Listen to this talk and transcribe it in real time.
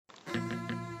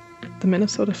The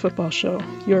Minnesota Football Show,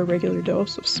 your regular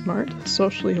dose of smart,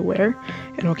 socially aware,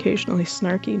 and occasionally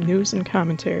snarky news and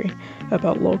commentary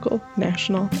about local,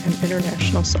 national, and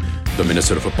international soccer. The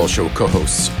Minnesota Football Show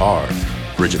co-hosts are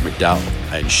Bridget McDowell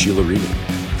and Sheila Regan.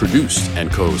 Produced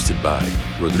and co-hosted by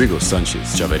Rodrigo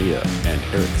Sanchez Chavarria and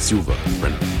Eric Silva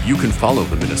Brenner. You can follow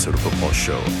the Minnesota Football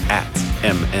Show at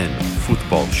MN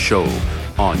Football Show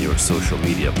on your social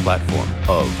media platform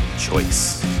of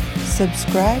choice.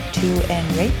 Subscribe to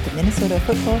and rate the Minnesota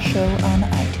Football Show on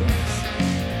iTunes.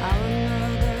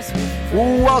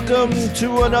 Welcome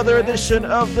to another edition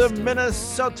of the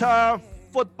Minnesota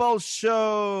Football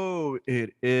Show.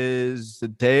 It is the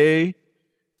day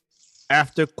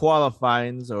after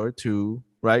qualifyings or two,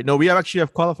 right? No, we actually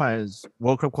have qualifiers,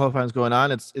 World Cup qualifiers going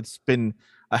on. It's been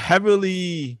a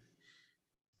heavily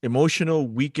emotional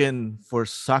weekend for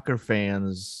soccer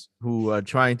fans who are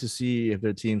trying to see if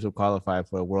their teams will qualify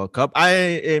for a World Cup. I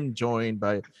am joined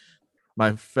by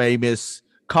my famous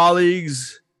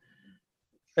colleagues,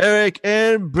 Eric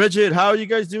and Bridget. How are you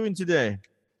guys doing today?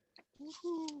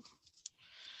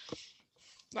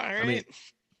 All right.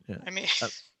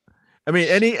 I mean,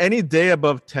 any day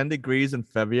above 10 degrees in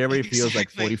February feels like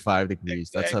 45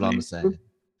 degrees. That's what I'm saying.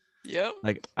 Yep.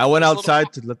 Like I went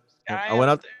outside to look. I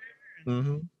went out.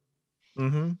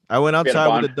 I went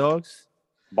outside with the dogs.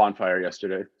 Bonfire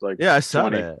yesterday. It's like I saw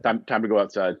that. Time to go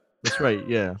outside. That's right.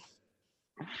 Yeah.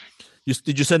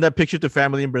 Did you send that picture to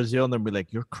family in Brazil and they'll be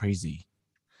like, "You're crazy"?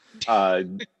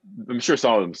 I'm sure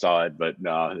some of them saw it, but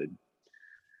no.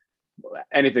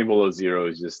 Anything below zero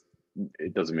is just.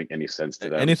 It doesn't make any sense to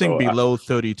them. Anything below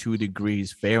 32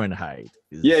 degrees Fahrenheit.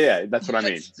 Yeah, that's what I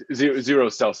mean. Zero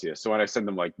Celsius. So when I send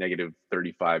them like negative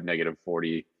 35, negative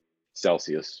 40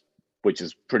 Celsius, which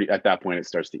is pretty, at that point, it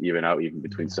starts to even out even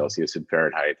between Celsius and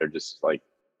Fahrenheit. They're just like,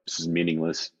 this is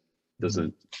meaningless. Does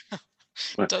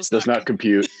not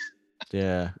compute.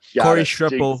 Yeah. Corey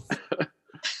Schreppel,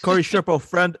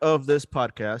 friend of this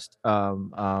podcast,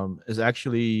 is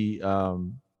actually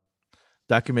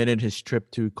documented his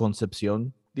trip to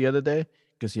Concepcion the other day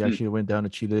because he actually went down to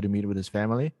Chile to meet with his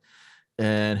family,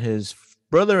 and his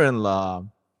brother-in-law,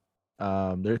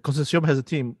 Concepcion has a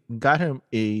team, got him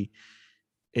a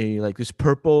like this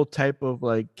purple type of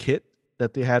like kit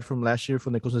that they had from last year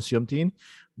from the Concepcion team,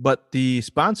 but the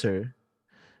sponsor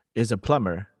is a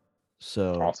plumber.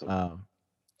 So awesome.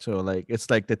 So like it's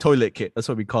like the toilet kit. That's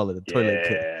what we call it, a toilet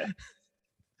kit.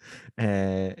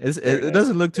 And it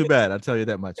doesn't look too bad, I'll tell you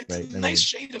that much, right? It's a nice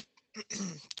shade of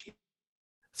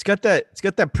it's got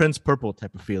that Prince purple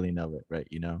type of feeling of it, right?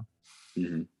 You know.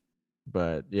 Mm-hmm.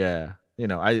 But yeah, you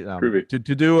know, I to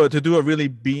do a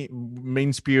really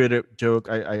mean spirited joke,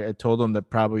 I told them that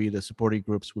probably the supporting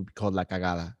groups would be called La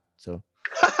Cagada. So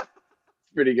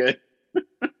pretty good.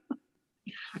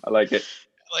 I like it.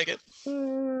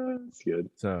 It's good.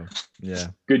 So yeah,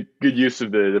 good use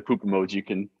of the poop emoji. You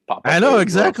can pop. I know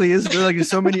exactly. Well. It's like there's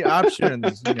so many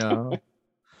options. You know.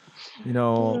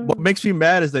 What makes me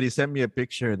mad is that he sent me a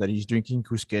picture that he's drinking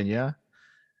Cusqueña,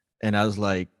 and I was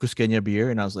like, Cusqueña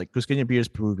beer, and I was like, Cusqueña beer is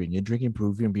Peruvian. You're drinking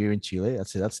Peruvian beer in Chile. I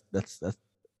said that's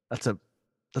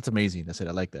amazing. I said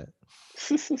I like that.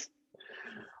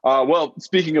 Well,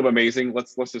 speaking of amazing,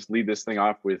 let's just lead this thing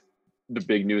off with the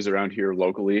big news around here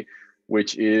locally,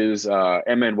 which is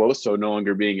MNWOSO no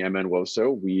longer being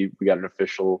MNWOSO. We got an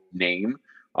official name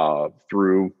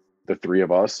through the three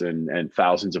of us and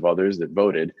thousands of others that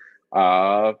voted.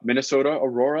 Minnesota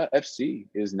Aurora FC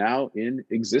is now in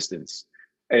existence.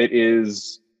 It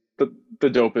is the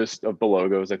dopest of the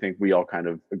logos. I think we all kind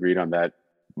of agreed on that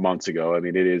months ago. I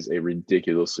mean, it is a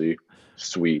ridiculously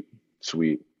sweet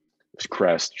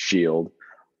crest shield.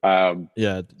 The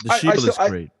shield is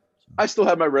great. I still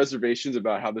have my reservations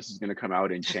about how this is going to come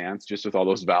out in chance, just with all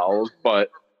those vowels,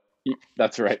 but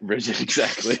that's right, Bridget,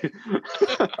 exactly.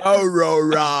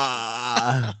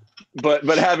 Aurora.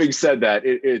 But having said that,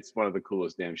 it's one of the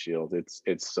coolest damn shields.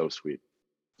 It's so sweet.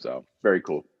 So very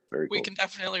cool. Very cool. We can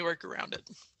definitely work around it.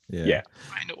 Yeah.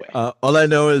 Find a way. All I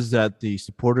know is that the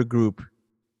supporter group,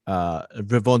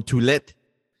 Revontulet,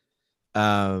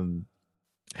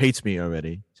 hates me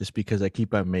already just because I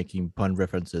keep on making pun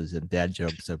references and dad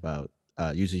jokes about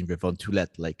using Revontulet,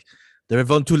 like the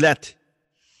Revontulet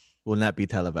will not be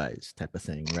televised type of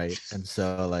thing, right? And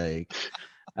so like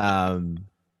I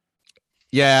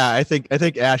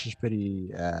think Ash is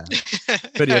pretty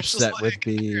upset with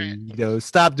me.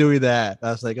 Stop doing that.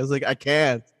 I was like I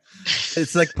can't.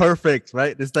 It's like perfect,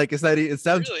 right? It's like it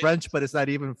sounds really French, but it's not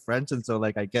even French, and so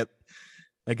like I get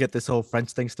this whole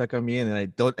French thing stuck on me,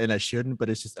 and I shouldn't, but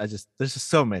it's just there's just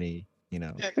so many,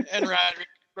 And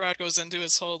Rod goes into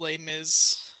his whole Les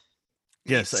Mis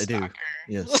Yes, I do. Soccer.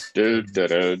 Yes.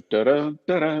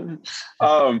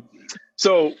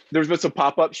 So there's been some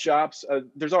pop-up shops.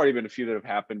 There's already been a few that have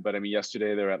happened, but I mean,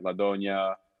 yesterday they're at La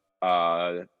Doña,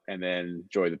 and then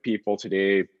Joy the People.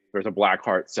 Today there's a Black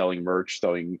Heart selling merch,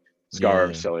 selling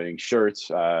scarves, selling shirts.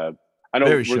 I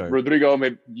know Rodrigo,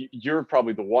 maybe you're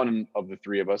probably the one of the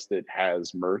three of us that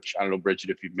has merch. I don't know, Bridget,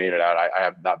 if you've made it out. I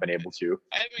have not been able to.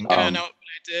 I haven't gotten out, but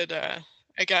I did.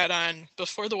 I got on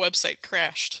before the website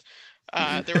crashed.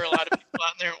 There were a lot of people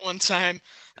on there at one time,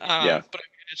 but I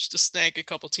managed to snag a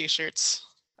couple T-shirts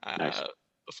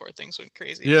before things went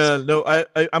crazy. Yeah, no,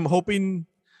 I'm hoping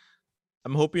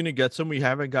to get some. We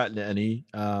haven't gotten any.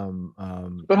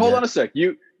 But hold on a sec.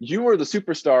 You were the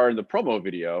superstar in the promo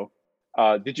video.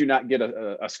 Did you not get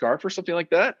a scarf or something like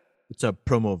that? It's a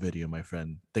promo video, my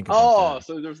friend. Think about that.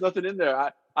 So there's nothing in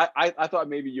there. I thought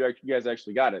maybe you guys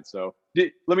actually got it. So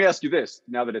let me ask you this: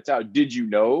 now that it's out, did you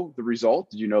know the result?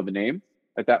 Did you know the name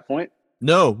at that point?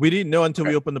 No, we didn't know until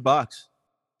we opened the box.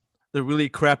 The really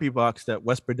crappy box that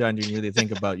Westbrook didn't really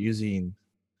think about using.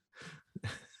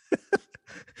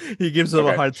 He gives them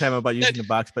a hard time about using the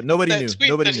box, but nobody knew.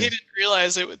 Nobody knew. He didn't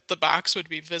realize the box would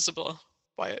be visible.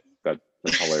 Why?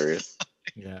 That's hilarious.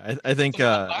 Yeah, I think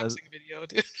unboxing video,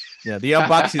 dude. Yeah, the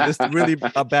unboxing. This is really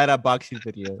a bad unboxing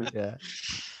video. Yeah.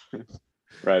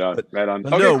 Right on.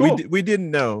 Okay, no, cool. we didn't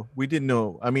know. We didn't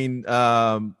know. I mean,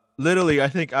 literally, I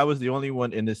think I was the only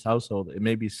one in this household. It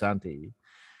may be Santi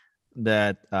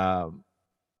that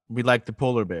we like the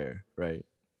polar bear, right?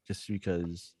 Just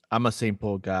because I'm a St.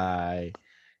 Paul guy.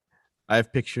 I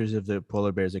have pictures of the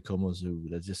polar bears at Como Zoo.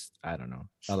 That's just, I don't know.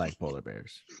 I like polar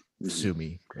bears. Sue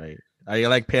me, right? I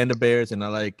like panda bears and I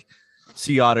like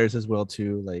sea otters as well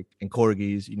too, like and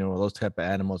corgis, those type of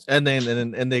animals. And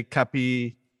the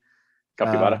capybara.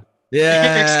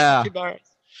 Yeah.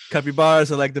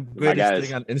 Capybaras are like the greatest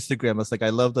thing on Instagram. It's like I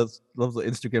love the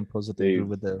Instagram posts that they do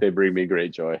with them. They bring me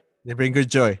great joy. They bring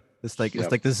good joy. It's like it's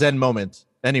like the Zen moment.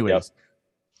 Anyways.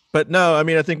 But no, I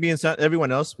mean, I think me and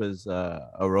everyone else was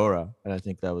Aurora, and I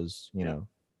think that was,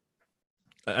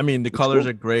 I mean, the colors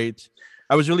are great.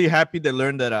 I was really happy to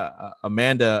learn that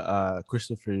Amanda,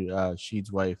 Christopher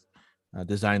Sheed's wife,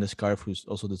 designed a scarf. Who's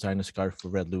also designed a scarf for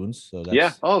Red Loons. So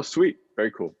that's, oh, sweet,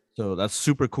 very cool. So that's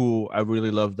super cool. I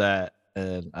really love that,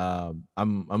 and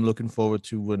I'm looking forward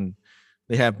to when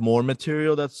they have more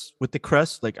material that's with the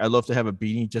crest. Like I love to have a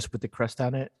beanie just with the crest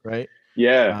on it, right?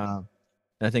 Yeah.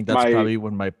 And I think that's probably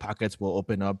when my pockets will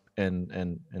open up,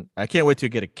 and I can't wait to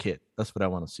get a kit. That's what I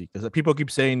want to see, because people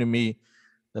keep saying to me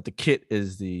that the kit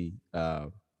is the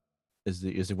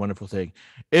wonderful thing.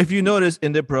 If you notice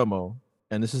in the promo,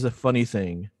 and this is a funny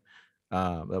thing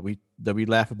that we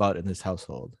laugh about in this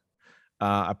household.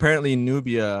 Apparently,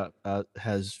 Nubia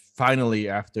has finally,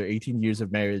 after 18 years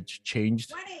of marriage,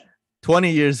 changed.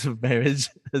 20 years of marriage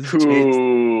has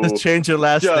changed her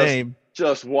last name.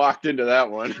 Just walked into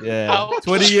that one. Yeah.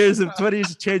 20 years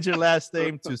to change her last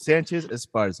name to Sanchez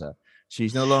Esparza.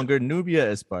 She's no longer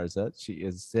Nubia Esparza. She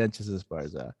is Sanchez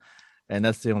Esparza. And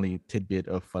that's the only tidbit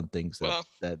of fun things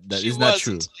that is not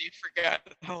true. Until you forgot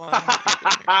how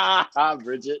long.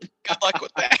 Bridget. Good luck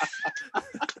with that.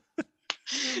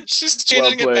 She's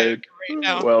changing it back right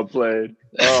now. Well played.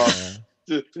 Oh,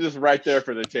 just right there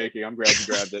for the taking. I'm glad you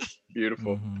grabbed it.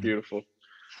 Beautiful. Beautiful.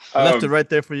 I left it right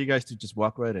there for you guys to just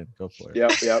walk right in. Go for it.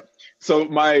 Yep. So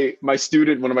my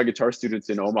student, one of my guitar students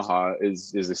in Omaha,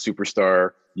 is a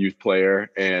superstar youth player,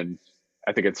 and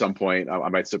I think at some point I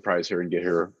might surprise her and get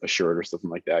her a shirt or something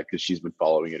like that, because she's been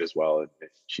following it as well, and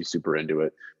she's super into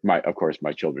it. Of course,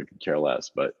 my children could care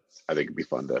less, but I think it'd be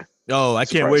fun to. Oh, I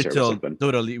can't wait till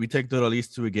we take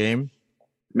Doralice to a game.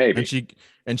 Maybe.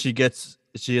 And she gets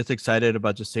excited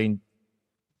about just saying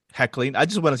heckling. I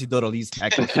just want to see Doralice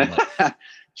heckling.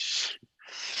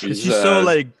 She's so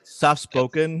like soft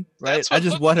spoken, right? I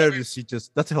just want her to see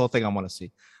that's the whole thing I want to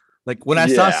see. Like when I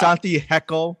saw Santi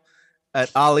heckle at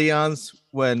Allianz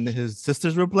when his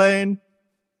sisters were playing,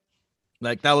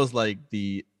 like that was like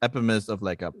the epitome of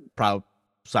like a proud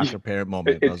soccer parent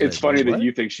moment. It's funny that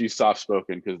you think she's soft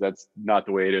spoken, because that's not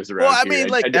the way it is around here. Well, I mean,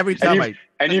 like every time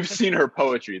you've seen her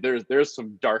poetry. There's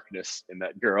some darkness in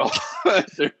that girl.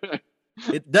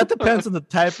 That depends on the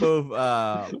type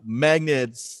of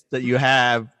magnets that you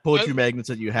have, poetry magnets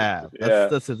that you have.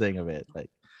 That's the thing of it.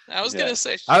 Like I was gonna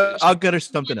say, I'll get her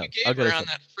something else. I'll get her on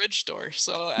that fridge door.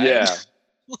 So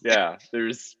yeah.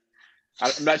 There's,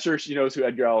 I'm not sure if she knows who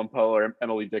Edgar Allan Poe or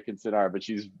Emily Dickinson are, but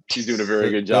she's doing a very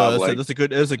good job. That's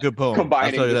a good poem.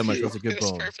 Combining, I'll tell you that much. That's a good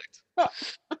poem. Perfect.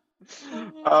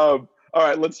 All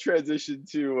right, let's transition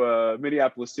to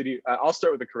Minneapolis City. I'll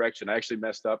start with a correction. I actually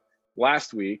messed up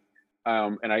last week.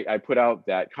 and I put out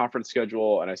that conference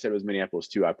schedule, and I said it was Minneapolis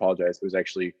 2. I apologize. It was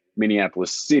actually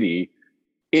Minneapolis City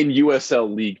in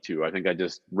USL League 2. I think I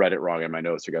just read it wrong in my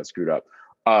notes or got screwed up.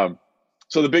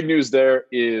 So the big news there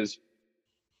is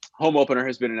home opener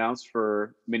has been announced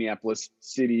for Minneapolis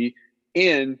City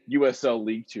in USL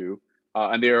League 2,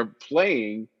 and they are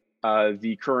playing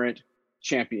the current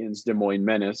champions Des Moines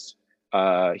Menace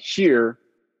here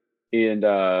in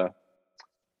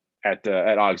at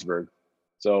Augsburg.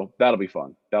 So that'll be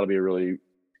fun. That'll be a really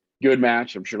good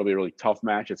match. I'm sure it'll be a really tough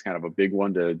match. It's kind of a big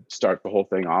one to start the whole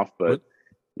thing off, but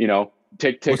you know,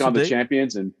 take on the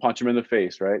champions and punch them in the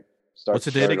face, right? What's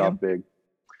the date again? Off big.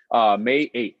 May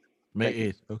 8th. May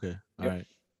 8th. Okay. All right.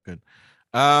 Good.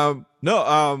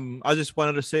 I just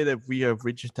wanted to say that we have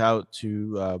reached out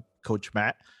to Coach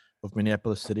Matt of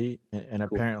Minneapolis City, and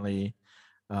apparently,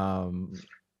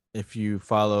 if you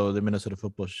follow the Minnesota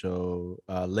Football Show,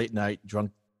 late night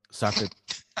drunk soccer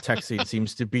texting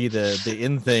seems to be the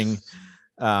in thing,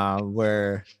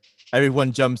 where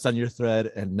everyone jumps on your thread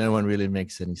and no one really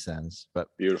makes any sense. But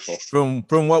beautiful.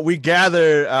 From what we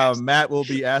gather, Matt will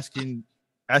be asking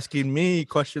me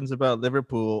questions about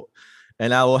Liverpool,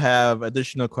 and I will have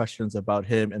additional questions about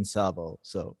him and Salvo.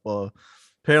 So we'll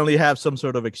apparently have some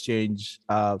sort of exchange.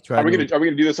 Are we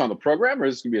gonna do this on the program, or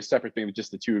is this gonna be a separate thing with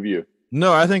just the two of you?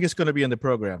 No, I think it's gonna be in the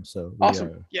program. So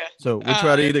awesome. Yeah. So we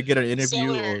try to either get an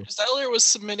interview Zeller was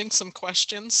submitting some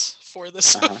questions for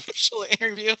this official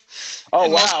interview. Oh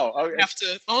wow! Okay.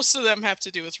 Most of them have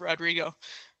to do with Rodrigo,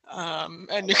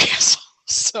 and Newcastle.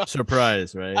 So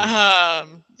surprise, right?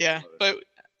 Yeah, but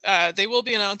they will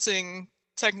be announcing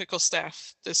technical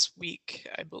staff this week,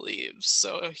 I believe.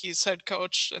 So he's head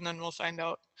coach, and then we'll find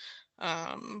out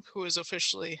who is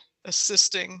officially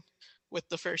assisting with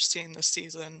the first team this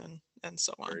season and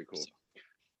so on. Very cool.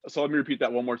 So let me repeat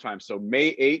that one more time. So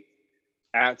May 8th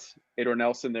at Ador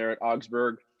Nelson there at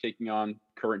Augsburg, taking on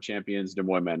current champions Des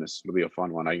Moines Menace. It'll be a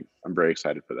fun one. I'm very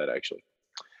excited for that, actually.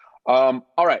 All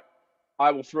right. I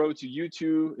will throw to you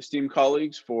two esteemed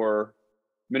colleagues for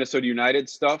Minnesota United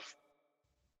stuff.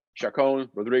 Chacon,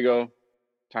 Rodrigo,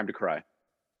 time to cry.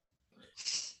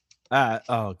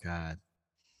 Oh God.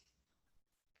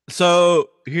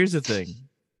 So here's the thing,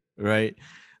 right?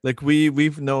 Like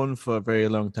we've known for a very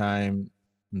long time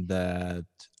that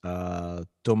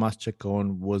Tomas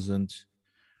Chacon wasn't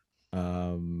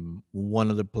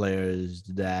one of the players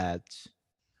that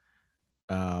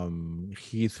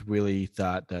Heath really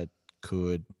thought that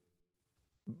could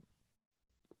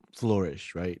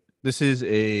flourish, right? This is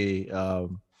a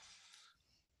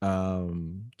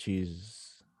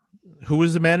who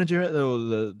was the manager?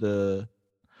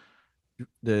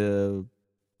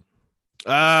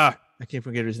 I can't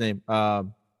forget his name. I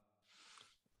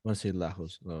want to say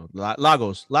Lagos. No,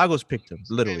 Lagos picked him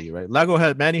literally, right?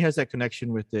 Manny has that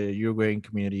connection with the Uruguayan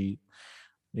community,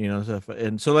 stuff.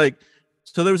 And so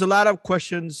there was a lot of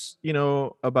questions,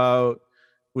 about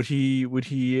would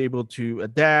he able to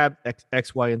adapt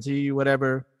X, Y, and Z,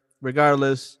 whatever.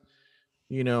 Regardless,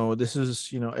 this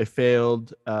is a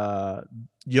failed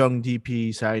young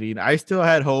DP signing. I still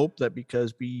had hope that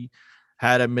because we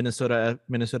had a Minnesota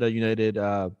United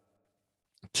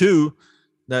 2,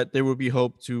 that there would be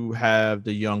hope to have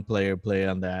the young player play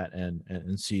on that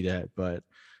and see that. But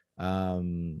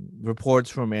reports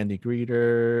from Andy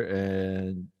Greeter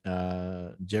and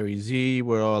Jerry Z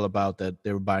were all about that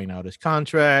they were buying out his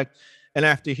contract. And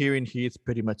after hearing Heath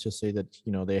pretty much just say that,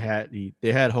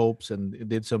 they had hopes and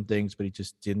did some things, but he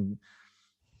just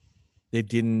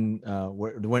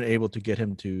weren't able to get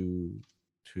him to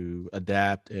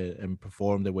adapt and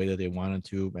perform the way that they wanted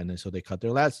to. And then so they cut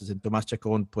their losses. And Tomas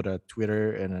Chacon put a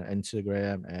Twitter and an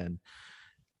Instagram. And,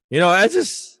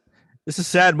 it's a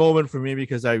sad moment for me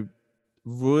because I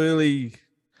really,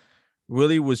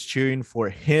 really was cheering for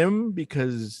him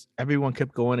because everyone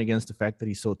kept going against the fact that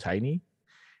he's so tiny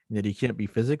and that he can't be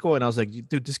physical. And I was like,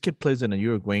 dude, this kid plays in a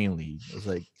Uruguayan league. I was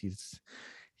like, he's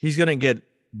going to get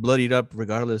bloodied up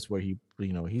regardless where he's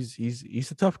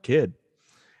a tough kid.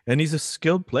 And he's a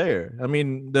skilled player. I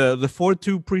mean, the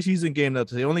 4-2 preseason game,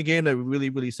 that's the only game that we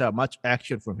really, really saw much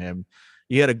action from him.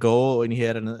 He had a goal and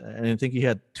and I think he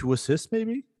had 2 assists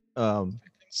maybe. I think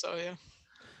so, yeah.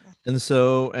 And it's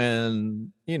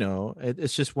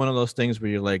just one of those things where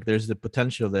you're like, there's the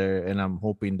potential there. And I'm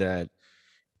hoping that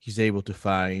he's able to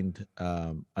find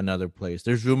another place.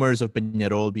 There's rumors of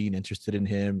Peñarol being interested in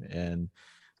him. And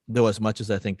though as much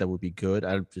as I think that would be good,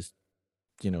 I just,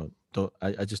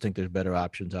 I just think there's better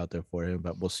options out there for him,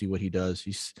 but we'll see what he does.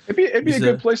 It'd be a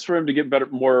good place for him to get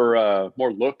more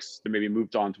looks to maybe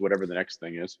move on to whatever the next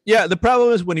thing is. Yeah, the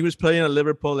problem is when he was playing at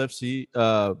Liverpool FC,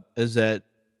 is that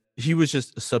he was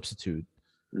just a substitute.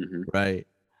 right?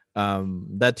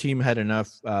 That team had enough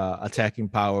attacking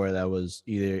power that was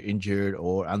either injured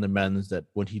or on the mends, that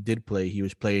when he did play, he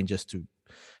was playing just to,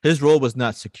 his role was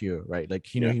not secure, right? Like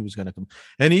he knew he was gonna come,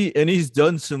 and he's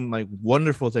done some like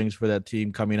wonderful things for that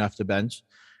team coming off the bench,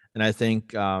 and I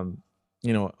think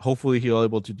hopefully he'll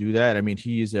able to do that. I mean,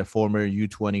 he is a former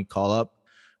U20 call up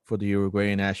for the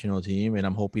Uruguayan national team, and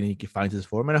I'm hoping he can find his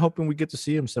form, and I'm hoping we get to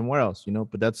see him somewhere else,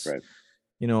 But that's right.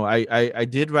 I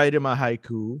did write him a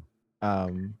haiku.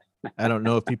 I don't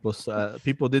know if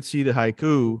people did see the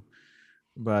haiku,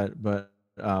 but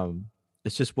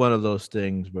it's just one of those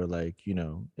things where like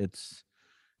it's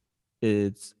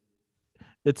just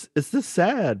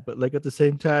sad, but like at the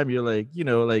same time you're like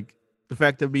like the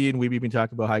fact that we've been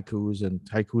talking about haikus, and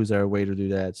haikus are a way to do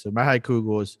that. So my haiku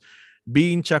goes: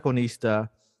 being chaconista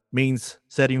means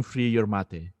setting free your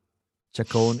mate.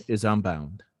 Chacon is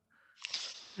unbound.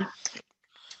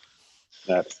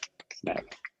 That's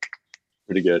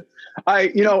pretty good.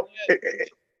 It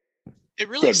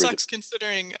really sucks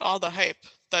considering all the hype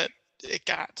that it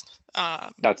got.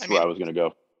 That's where I was going to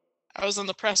go. I was in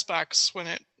the press box when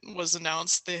it was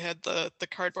announced. They had the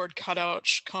cardboard cutout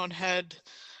Chacon head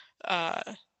on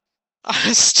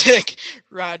a stick.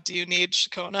 Rod, do you need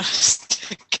Chacon on a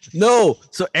stick? No.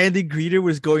 So Andy Greeter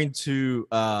was going to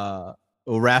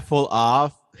raffle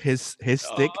off his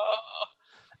stick.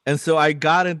 And so I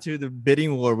got into the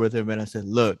bidding war with him, and I said,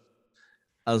 look,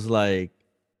 I was like,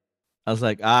 I'll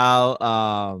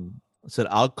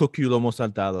cook you lomo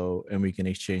saltado, and we can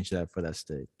exchange that for that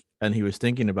steak. And he was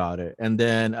thinking about it. And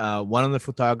then one of the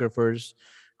photographers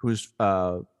who's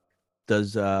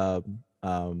does stuff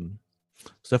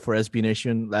for SB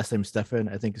Nation, last name Stefan,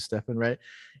 I think it's Stefan, right?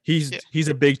 He's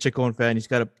a big Chacon fan. He's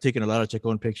taken a lot of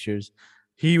Chacon pictures.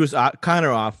 He was kind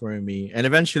of offering me, and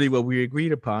eventually what we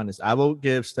agreed upon is I will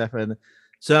give Stefan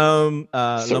some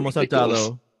lomo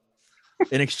saltado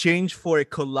in exchange for a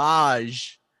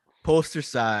collage poster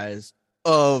size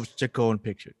of Chacon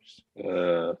pictures.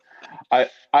 I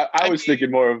was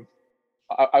thinking more of,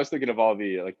 I was thinking of all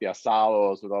the like the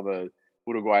asados with all the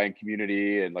Uruguayan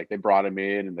community, and like they brought him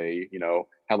in, and they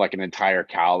had like an entire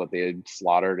cow that they had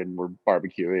slaughtered and were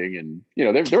barbecuing, and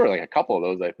there were like a couple of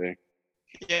those, I think.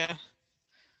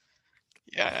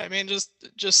 Yeah, I mean,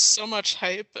 just so much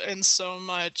hype and so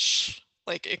much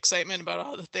like excitement about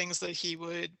all the things that he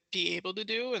would be able to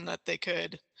do, and that they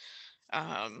could,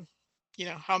 how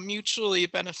mutually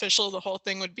beneficial the whole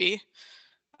thing would be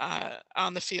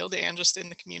on the field and just in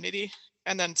the community.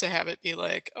 And then to have it be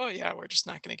like, oh yeah, we're just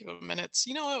not going to give him minutes.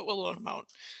 You know what? We'll loan him out.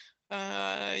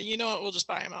 You know what? We'll just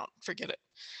buy him out. Forget it.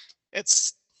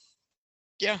 It's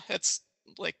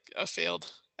like a failed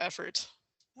effort.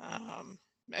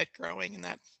 At growing in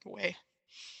that way.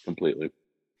 Completely.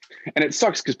 And it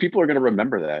sucks because people are going to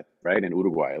remember that, right? In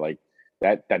Uruguay, like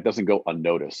that doesn't go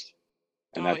unnoticed.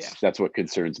 And that's what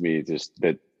concerns me, just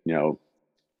that,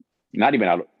 not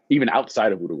even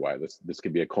outside of Uruguay, this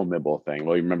could be a Conmebol thing.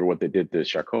 Well, you remember what they did to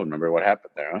Chacon? Remember what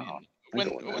happened there?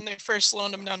 When they first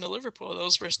loaned him down to Liverpool,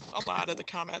 those were a lot of the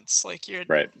comments. Like you're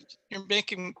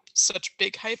making such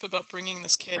big hype about bringing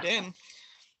this kid in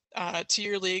to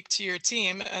your league, to your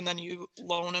team, and then you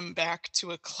loan him back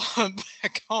to a club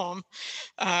back home.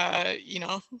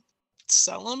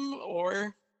 Sell him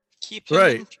or keep him.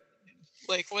 Right.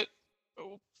 Like what?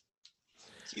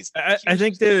 I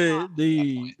think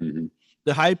the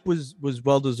hype was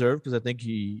well deserved, because I think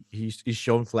he's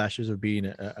shown flashes of being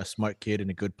a smart kid and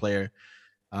a good player.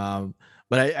 But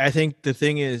I think the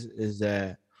thing is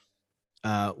that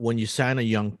when you sign a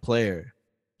young player,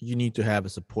 you need to have a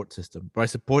support system. By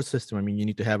support system, I mean you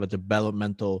need to have a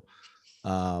developmental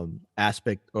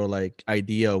aspect or like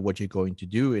idea of what you're going to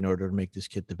do in order to make this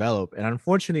kid develop. And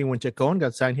unfortunately, when Chacon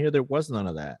got signed here, there was none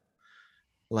of that.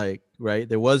 Like, right?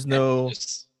 There was no.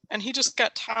 And he just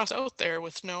got tossed out there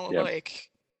with no like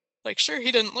sure,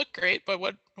 he didn't look great, but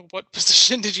what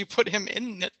position did you put him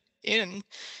in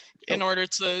order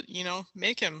to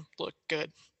make him look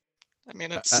good? I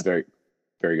mean, it's very,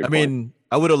 very good. I mean,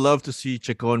 I would have loved to see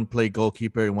Chacon play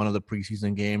goalkeeper in one of the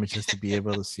preseason games just to be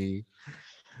able to see.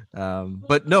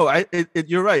 But no,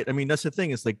 you're right. I mean, that's the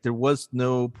thing. It's like there was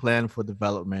no plan for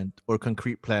development or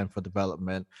concrete plan for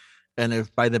development. And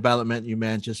if by development you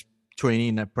meant just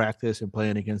training at practice and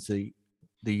playing against the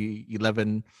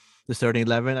starting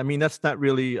 11, I mean, that's not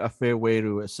really a fair way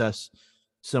to assess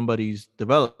somebody's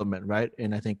development, right?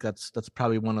 And I think that's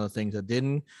probably one of the things that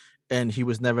didn't. And he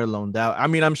was never loaned out. I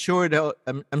mean, I'm sure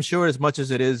as much as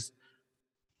it is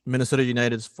Minnesota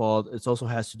United's fault, it also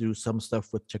has to do some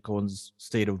stuff with Chacon's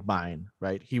state of mind,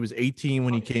 right? He was 18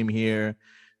 when he came here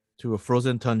to a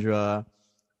frozen tundra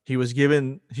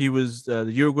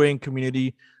The Uruguayan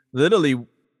community literally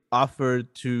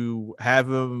offered to have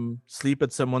him sleep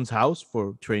at someone's house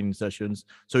for training sessions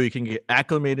so you can get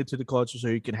acclimated to the culture, so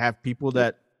you can have people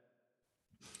that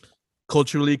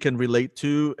culturally can relate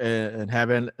to and have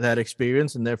that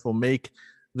experience, and therefore make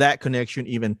that connection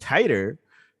even tighter.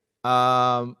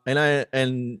 And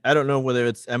I don't know whether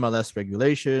it's MLS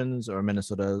regulations or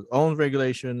Minnesota's own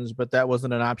regulations, but that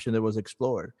wasn't an option that was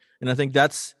explored. And I think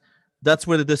that's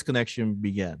where the disconnection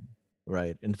began,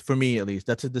 right? And for me, at least,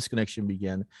 that's a disconnection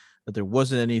began, that there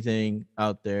wasn't anything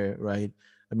out there, right?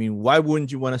 I mean, why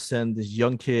wouldn't you want to send this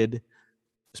young kid,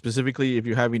 specifically if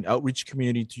you're having outreach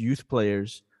community to youth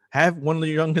players, have one of the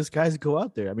youngest guys go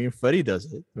out there? I mean, Freddie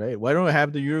does it, right? Why don't I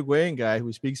have the Uruguayan guy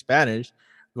who speaks Spanish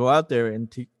go out there and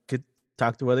could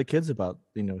talk to other kids about,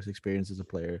 his experience as a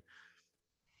player?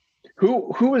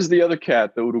 Who was the other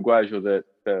cat, the Uruguayo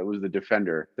that was the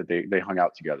defender that they hung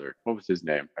out together? What was his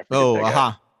name? I forget that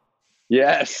guy.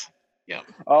 Yes. Yeah.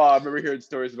 Oh, I remember hearing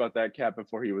stories about that cat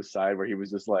before he was signed, where he was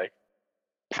just like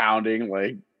pounding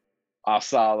like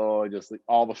asado, just like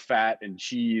all the fat and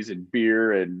cheese and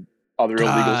beer and other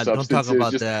illegal substances. Don't talk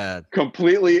about just that.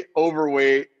 Completely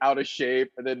overweight, out of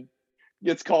shape, and then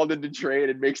gets called into trade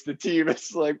and makes the team.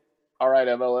 It's like, all right,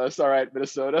 MLS, all right,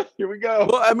 Minnesota, here we go.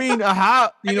 Well, I mean,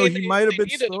 he might have been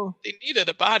slow. They needed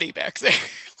a body back there.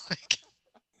 Like,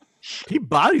 he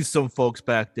bodied some folks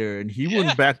back there, and he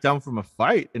wouldn't back down from a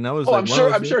fight. And I was I'm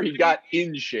sure he got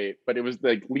in shape, but it was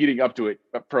like leading up to it,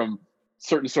 from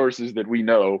certain sources that we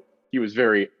know, he was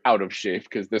very out of shape,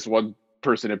 because this one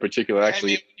person in particular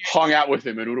actually hung out with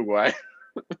him in Uruguay.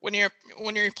 When you're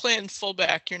playing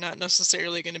fullback, you're not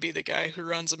necessarily going to be the guy who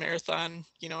runs a marathon,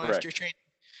 after training.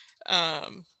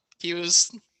 He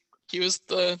was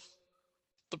the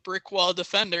brick wall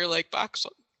defender, like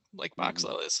Boxall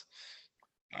is.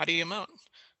 Body him out.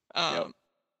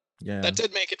 That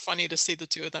did make it funny to see the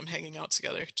two of them hanging out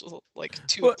together, just like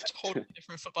two totally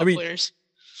different football players.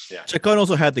 Yeah. Chacon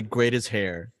also had the greatest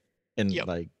hair in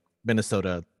like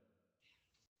Minnesota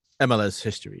MLS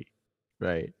history,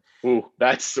 right? I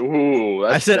said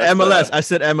MLS. I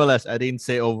said MLS. I didn't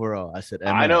say overall. I said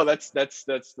MLS. I know that's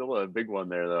still a big one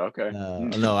there, though. Okay.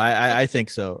 No, I think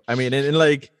so. I mean, in all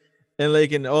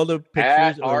the pictures.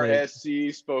 At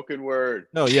RSC spoken word.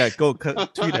 No, yeah, go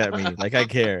tweet at me like I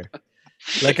care.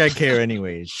 Like I care,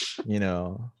 anyways.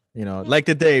 Like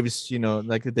the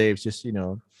Daves. Just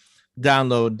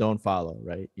download, don't follow,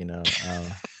 right?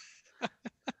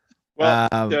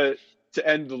 Well, to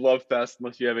end the love fest,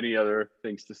 unless you have any other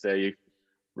things to say.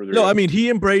 No, I mean, he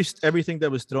embraced everything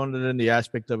that was thrown in the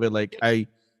aspect of it. Like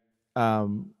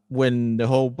when the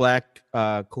whole Black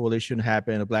coalition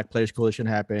happened, the Black Players Coalition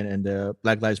happened, and the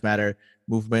Black Lives Matter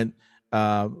movement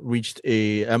reached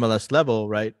a MLS level,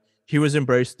 right? He was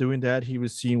embraced doing that. He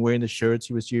was seen wearing the shirts.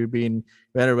 He was seen being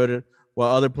better,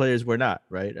 while other players were not,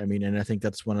 right? I mean, and I think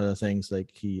that's one of the things,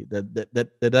 like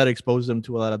that exposed him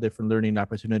to a lot of different learning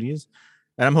opportunities.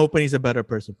 And I'm hoping he's a better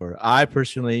person for it. I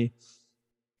personally,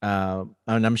 and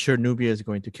I'm sure Nubia is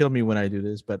going to kill me when I do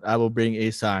this, but I will bring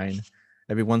a sign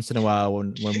every once in a while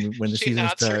when the season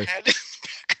starts.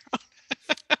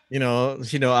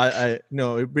 It's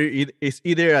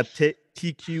either a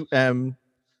TQM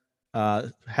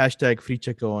hashtag free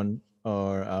Chacon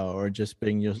or just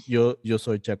being yo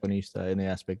soy Chaconista in the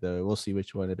aspect of it. We'll see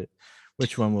which one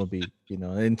will be,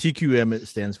 and TQM, it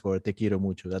stands for Te Quiero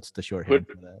Mucho. That's the shorthand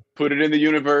for that. Put it in the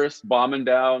universe, bombing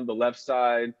down the left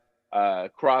side,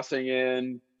 crossing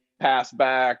in, pass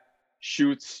back,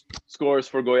 shoots, scores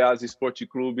for Goiás Esporte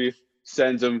Clube,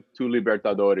 sends them to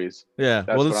Libertadores. Yeah,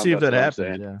 let's see if that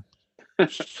happens.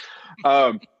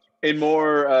 Yeah. In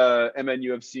more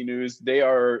MNUFC news, they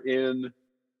are in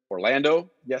Orlando.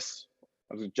 Yes,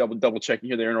 I was double checking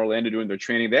here. They're in Orlando doing their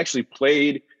training. They actually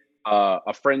played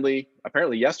a friendly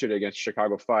apparently yesterday against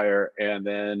Chicago Fire, and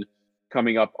then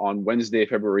coming up on Wednesday,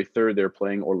 February 3rd, they're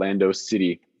playing Orlando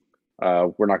City.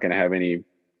 We're not going to have any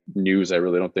news. I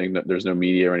really don't think that there's no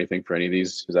media or anything for any of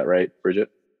these. Is that right,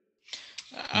 Bridget?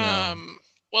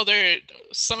 Well,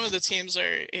 some of the teams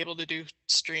are able to do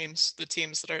streams, the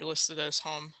teams that are listed as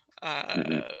home.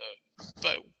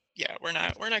 But yeah, we're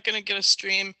not going to get a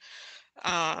stream.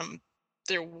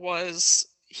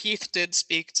 Heath did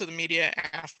speak to the media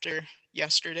after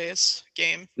yesterday's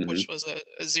game, which was a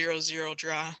 0-0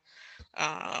 draw.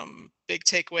 Big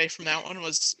takeaway from that one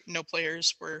was no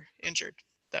players were injured.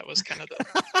 That was kind of the.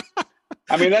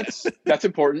 I mean, that's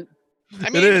important. I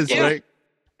mean, it is, right?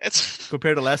 It's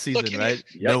compared to last season, right?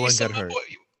 No one got hurt.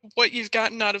 What you've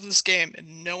gotten out of this game,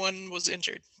 and no one was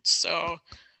injured. So,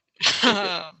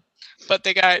 but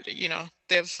they got,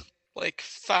 they have like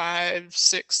 5,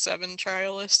 6, 7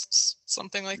 trialists,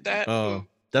 something like that. Oh,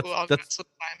 who all got some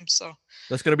time. So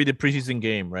that's gonna be the preseason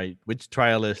game, right? Which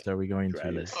trialist are we going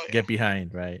to get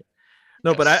behind, right?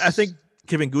 No, but I think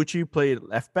Kevin Gucci played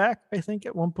left back, I think,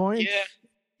 at one point.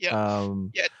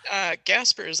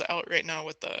 Gasper is out right now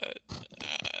with the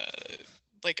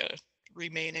like a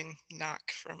remaining knock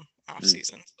from off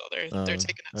season, so they're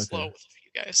taking it slow with a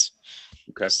few guys.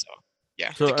 Okay. So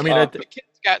yeah. So the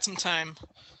kid's got some time.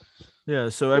 Yeah.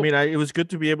 So I mean, it was good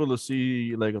to be able to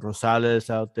see like Rosales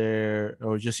out there,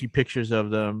 or just see pictures of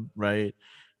them, right?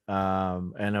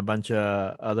 And a bunch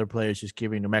of other players just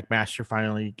giving the McMaster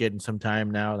finally getting some time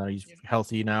now that he's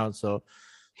healthy now. So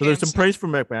there's some praise for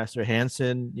McMaster,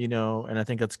 Hansen, and I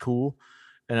think that's cool,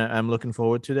 and I'm looking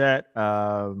forward to that.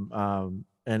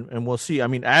 And we'll see. I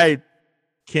mean, I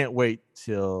can't wait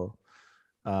till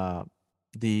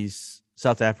these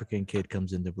South African kid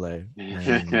comes into play.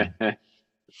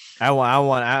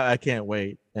 I can't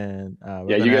wait. And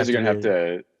you guys are gonna have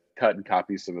to cut and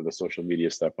copy some of the social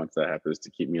media stuff once that happens to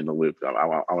keep me in the loop. I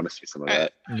want to see some of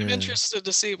that. I'm interested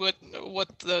to see what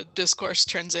the discourse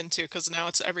turns into, because now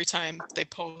it's every time they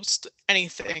post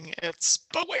anything, it's,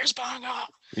 but where's Bongo?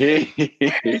 Where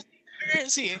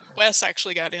is he? Wes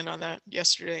actually got in on that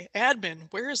yesterday.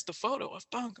 Admin, where is the photo of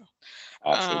Bongo?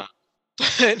 Awesome.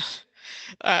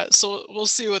 So we'll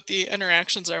see what the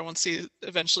interactions are once he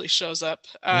eventually shows up.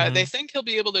 They think he'll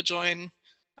be able to join.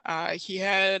 He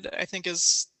had, I think,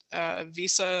 his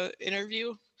visa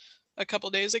interview a couple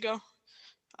days ago.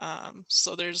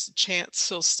 So there's a chance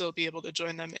he'll still be able to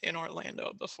join them in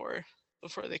Orlando before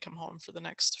they come home for the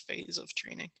next phase of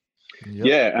training. Yep.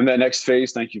 Yeah, and that next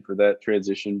phase, thank you for that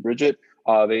transition, Bridget.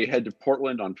 They head to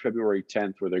Portland on February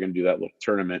 10th, where they're going to do that little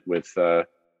tournament with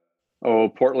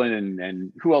Portland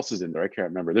and who else is in there? I can't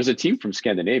remember. There's a team from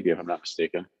Scandinavia, if I'm not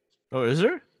mistaken. Oh, is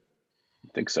there? I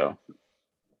think so.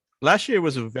 Last year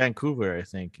was Vancouver, I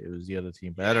think it was the other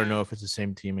team, but I don't know if it's the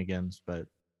same team again. But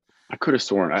I could have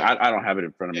sworn. I don't have it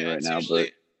in front of me right now,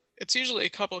 but it's usually a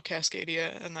couple of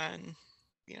Cascadia, and then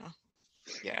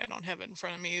I don't have it in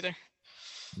front of me either.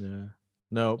 Yeah,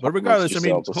 no, but regardless, I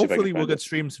mean, hopefully we'll get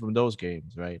streams from those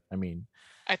games, right? I mean,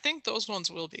 I think those ones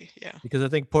will be, yeah. Because I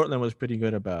think Portland was pretty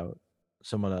good about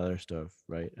some of the other stuff,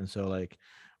 right? And so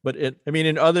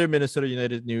in other Minnesota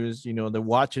United news, the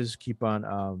watches keep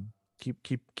on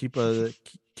keep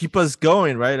us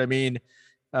going, right? I mean,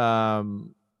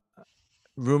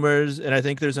 rumors, and I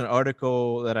think there's an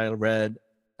article that I read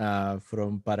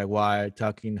from Paraguay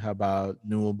talking about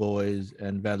Newell Boys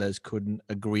and Vélez couldn't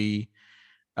agree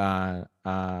couldn't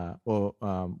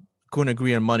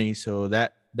agree on money, so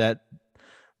that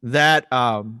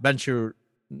venture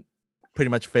pretty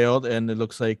much failed, and it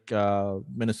looks like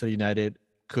Minnesota United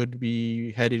could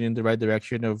be heading in the right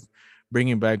direction of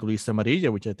bringing back Luis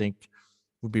Amarilla, which I think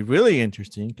would be really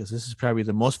interesting, because this is probably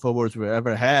the most forwards we've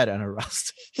ever had on our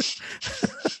roster.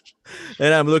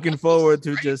 And I'm looking forward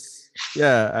to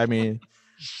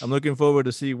I'm looking forward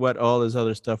to see what all this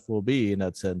other stuff will be in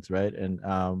that sense, right? And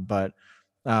but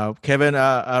Kevin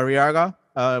Arriaga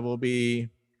will be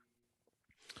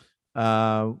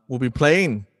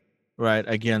playing right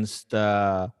against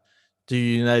the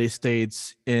United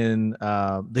States in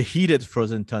the heated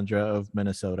frozen tundra of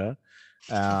Minnesota.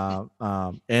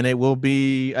 And it will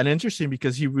be an interesting,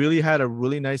 because he really had a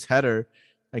really nice header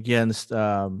against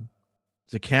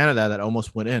the Canada that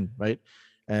almost went in, right?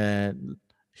 And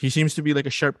he seems to be like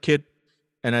a sharp kid.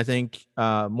 And I think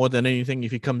more than anything,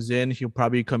 if he comes in, he'll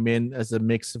probably come in as a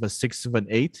mix of a 6 of an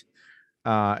 8,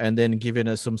 and then giving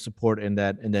us some support in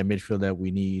that midfield that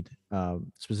we need,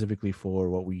 specifically for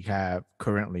what we have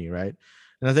currently, right?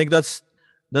 And I think that's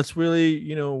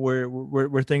really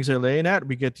where things are laying at.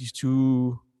 We get these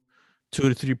 2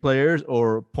 to 3 players,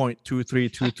 or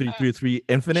 0.232333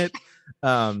 infinite.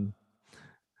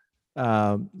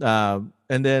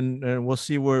 And then we'll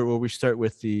see where we start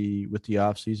with the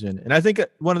off season. And I think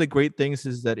one of the great things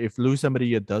is that if Luis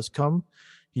Amarilla does come,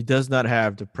 he does not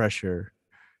have the pressure,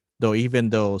 though, even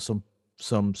though some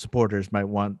supporters might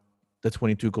want the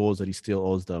 22 goals that he still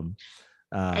owes them.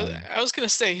 I was going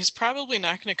to say, he's probably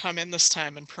not going to come in this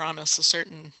time and promise a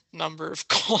certain number of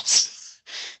goals.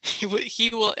 He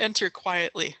will enter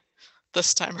quietly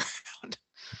this time around.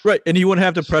 Right, and he won't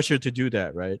have the pressure to do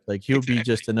that, right? Like, he'll be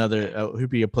just another, he'll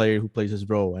be a player who plays his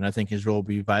role, and I think his role will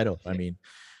be vital. I mean,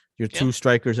 your 2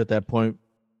 strikers at that point,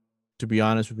 to be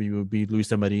honest with you, would be Luis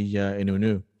Amarilla and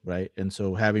Unu, right? And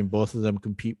so having both of them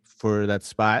compete for that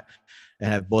spot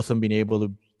and have both of them being able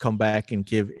to come back and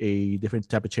give a different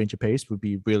type of change of pace would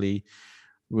be really,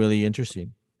 really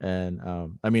interesting. And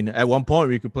I mean, at one point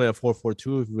we could play a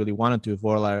 4-4-2 if we really wanted to, if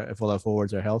all our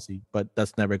forwards are healthy. But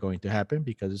that's never going to happen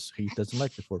because he doesn't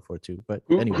like the 4-4-2. But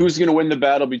anyway, who's going to win the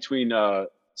battle between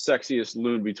sexiest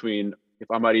loon between if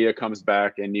Amaria comes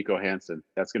back and Nico Hansen?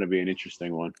 That's going to be an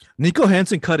interesting one. Nico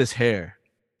Hansen cut his hair.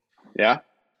 Yeah.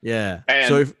 Yeah. And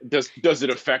so does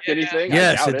it affect anything?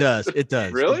 Yes, it does. It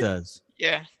does. Really? It does.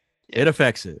 Yeah. It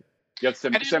affects it. You have to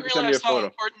I didn't realize how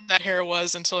important that hair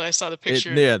was until I saw the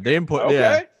picture. They import. Okay.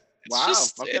 Yeah. Wow.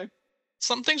 Okay.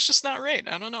 Something's just not right.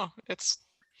 I don't know.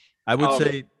 I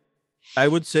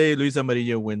would say Luis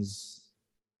Amarillo wins,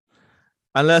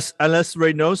 unless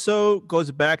Reynoso goes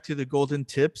back to the golden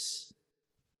tips,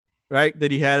 right,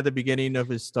 that he had at the beginning of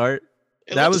his start.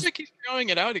 It looks like he's throwing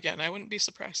it out again. I wouldn't be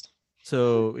surprised.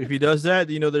 So if he does that,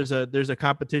 there's a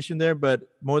competition there, but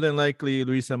more than likely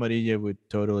Luis Amarillo would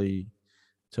totally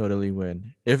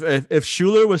win. If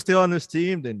Schuler was still on this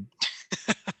team, then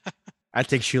I'd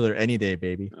take Schuler any day,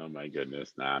 baby. Oh my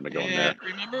goodness. Nah, I'm not going there.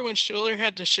 Remember when Schuler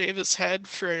had to shave his head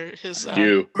for his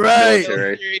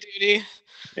military duty?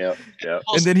 Yep.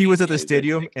 And then he was at the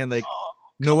stadium and like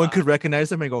no one could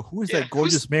recognize him. I go, who is that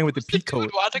gorgeous man with the pea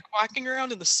coat? Walking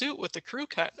around in the suit with the crew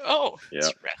cut. Oh, yeah.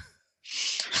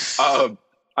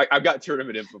 I've got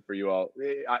tournament info for you all.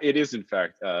 It is in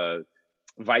fact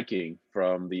Viking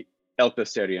from the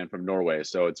Eliteserien from Norway.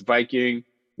 So it's Viking,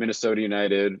 Minnesota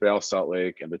United, Real Salt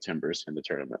Lake, and the Timbers in the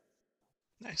tournament.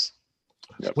 Nice.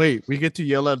 Yep. Wait, we get to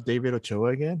yell at David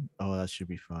Ochoa again? Oh, that should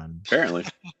be fun. Apparently.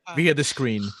 We get the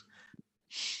screen.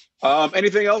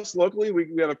 Anything else locally?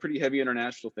 We have a pretty heavy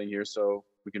international thing here, so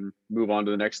we can move on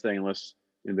to the next thing unless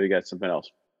anybody got something else.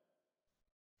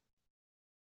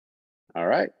 All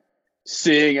right.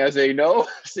 Seeing as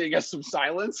some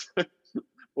silence,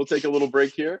 we'll take a little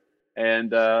break here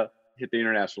and hit the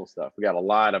international stuff. We got a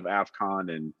lot of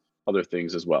AFCON and other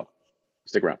things as well.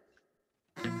 Stick around.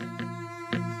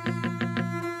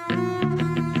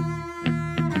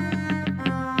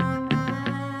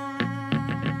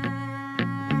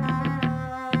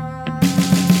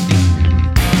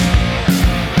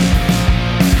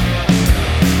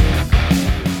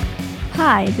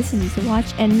 Hi, this is Easy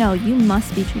Watch, and no, you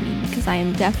must be dreaming because I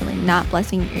am definitely not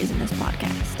blessing your ears in this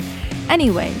podcast.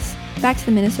 Anyways, back to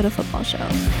the Minnesota Football Show.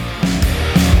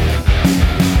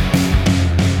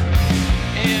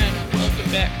 And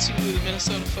welcome back to the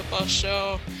Minnesota Football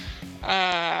Show.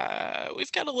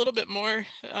 We've got a little bit more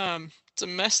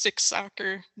domestic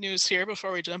soccer news here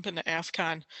before we jump into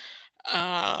AFCON.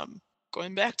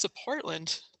 Going back to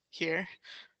Portland here.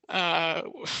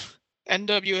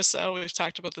 NWSL, we've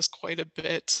talked about this quite a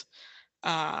bit,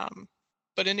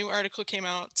 but a new article came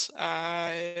out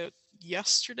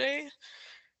yesterday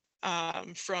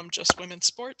from Just Women's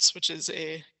Sports, which is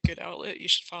a good outlet. You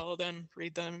should follow them,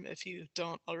 read them if you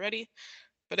don't already.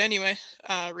 But anyway,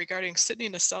 regarding Sydney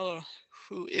Nasello,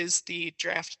 who is the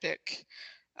draft pick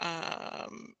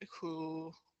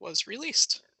who was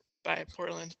released by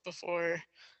Portland before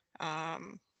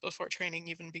training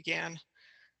even began.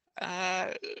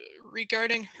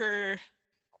 Regarding her,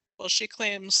 she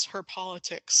claims her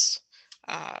politics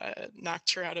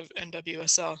knocked her out of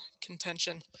NWSL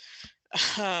contention.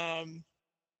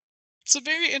 It's a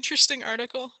very interesting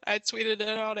article. I tweeted it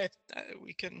out.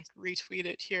 We can retweet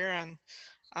it here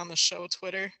on the show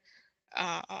Twitter.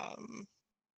 A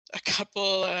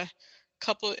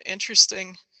couple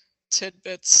interesting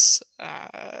tidbits.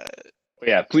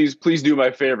 Yeah, please do my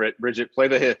favorite, Bridget. Play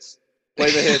the hits.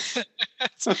 Play the hits.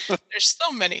 There's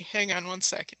so many. Hang on one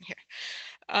second here.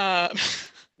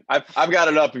 I've got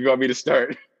it up if you want me to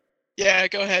start. Yeah,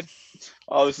 go ahead.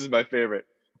 Oh, this is my favorite.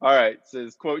 All right. It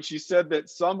says, quote, she said that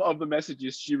some of the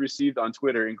messages she received on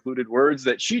Twitter included words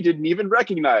that she didn't even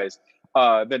recognize.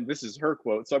 Then this is her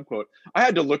quote, subquote. I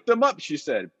had to look them up, she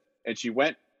said. And she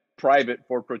went private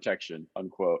for protection,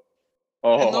 unquote.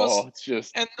 Oh, it's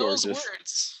just gorgeous. Those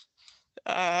words.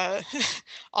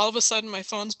 All of a sudden my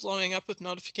phone's blowing up with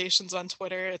notifications on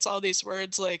Twitter. It's all these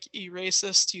words like you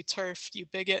racist, you turf, you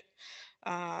bigot.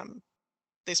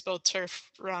 They spelled turf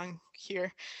wrong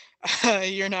here.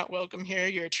 You're not welcome here.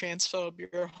 You're a transphobe.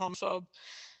 You're a homophobe.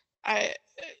 I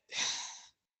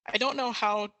don't know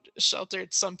how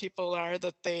sheltered some people are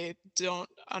that they don't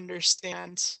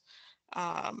understand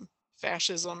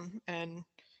fascism and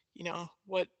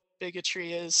what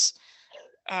bigotry is.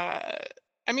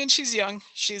 I mean, she's young.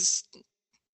 She's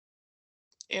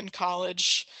in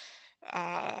college.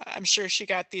 I'm sure she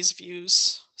got these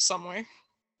views somewhere.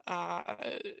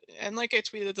 And like I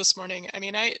tweeted this morning, I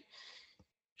mean,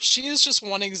 she is just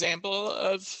one example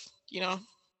of,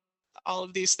 all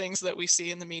of these things that we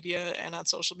see in the media and on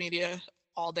social media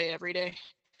all day, every day.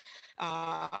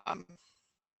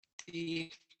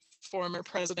 The former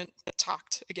president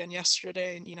talked again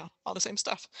yesterday, and all the same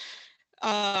stuff.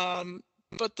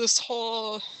 But this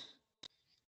whole,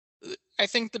 I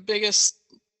think the biggest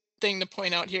thing to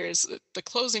point out here is the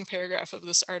closing paragraph of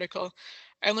this article.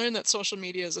 I learned that social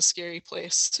media is a scary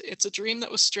place. It's a dream that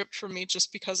was stripped from me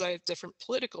just because I have different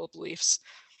political beliefs.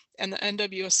 And the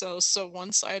NWSL is so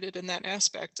one-sided in that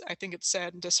aspect. I think it's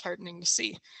sad and disheartening to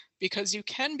see, because you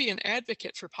can be an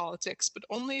advocate for politics, but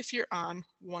only if you're on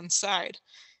one side.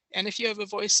 And if you have a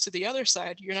voice to the other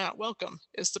side, you're not welcome,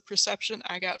 is the perception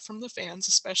I got from the fans,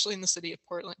 especially in the city of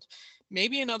Portland.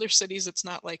 Maybe in other cities, it's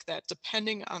not like that,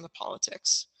 depending on the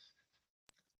politics.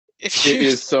 It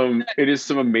is some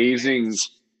amazing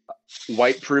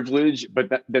white privilege,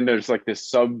 but then there's like this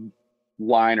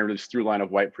sub-line or this through line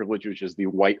of white privilege, which is the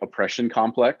white oppression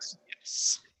complex.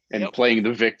 Yes. And playing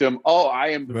the victim. Oh, I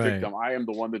am the Right. victim. I am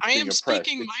the one that's I being am oppressed.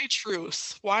 speaking my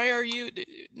truth. Why are you?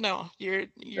 No, your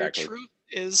Exactly. truth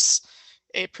is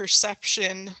a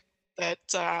perception that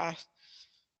that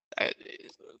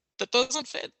doesn't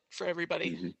fit for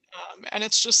everybody. Mhm. And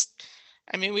it's just,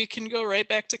 I mean, we can go right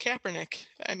back to Kaepernick.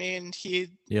 I mean,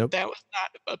 Yep. that was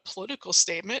not a political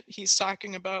statement. He's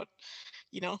talking about,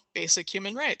 basic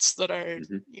human rights that are,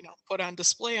 Mhm. put on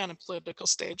display on a political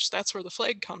stage. That's where the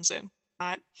flag comes in,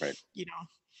 not, Right.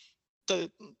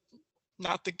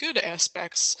 not the good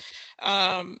aspects.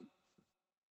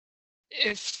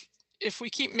 If we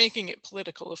keep making it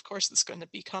political, of course it's going to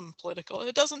become political.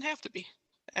 It doesn't have to be.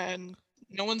 And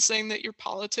no one's saying that your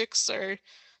politics are,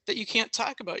 that you can't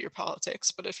talk about your politics.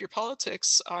 But if your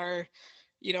politics are,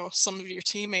 some of your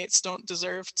teammates don't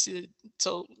deserve to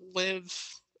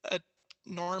live a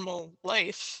normal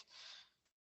life,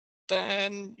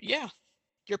 then yeah,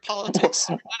 your politics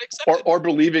are not accepted. Or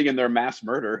believing in their mass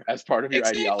murder as part of your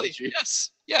Exactly. ideology.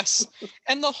 Yes.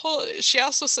 And she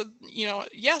also said,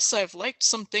 yes, I've liked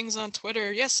some things on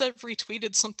Twitter. Yes, I've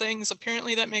retweeted some things.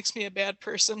 Apparently that makes me a bad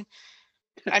person.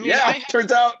 I mean,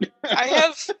 Turns out.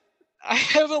 I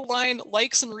have a line,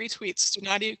 likes and retweets do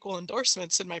not equal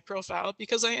endorsements in my profile,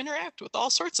 because I interact with all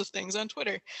sorts of things on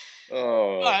Twitter.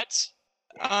 Oh. But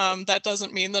that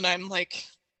doesn't mean that I'm like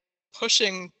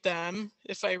pushing them.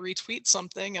 If I retweet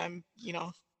something, I'm,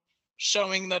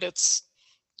 showing that it's,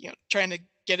 trying to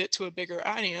get it to a bigger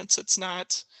audience. It's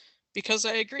not because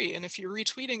I agree. And if you're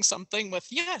retweeting something with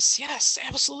yes,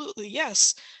 absolutely,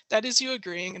 yes, that is you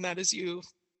agreeing, and that is you,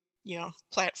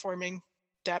 platforming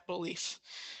that belief.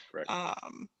 Correct.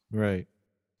 Right.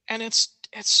 And it's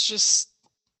just,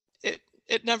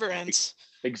 it never ends.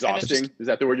 Exhausting. Is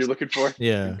that the word you're looking for?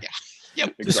 Yeah.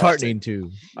 Yep. Disheartening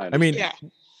too. I mean, Yeah.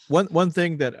 one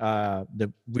thing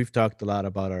that we've talked a lot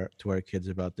about to our kids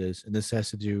about this, and this has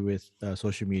to do with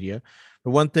social media.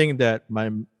 But one thing that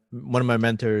one of my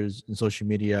mentors in social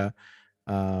media,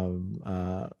 who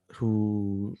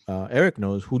Eric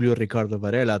knows, Julio Ricardo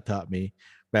Varela, taught me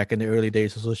back in the early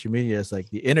days of social media, is like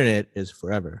the internet is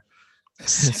forever.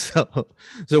 so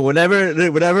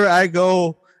whenever I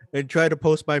go and try to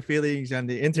post my feelings on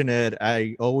the internet,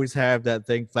 I always have that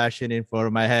thing flashing in front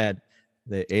of my head.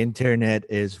 The internet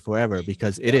is forever,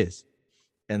 because it is.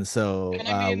 And so And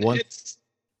I mean,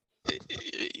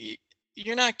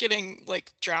 you're not getting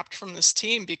like dropped from this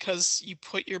team because you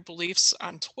put your beliefs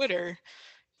on Twitter.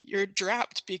 You're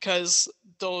dropped because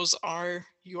those are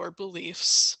your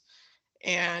beliefs,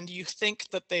 and you think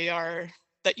that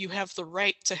that you have the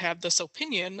right to have this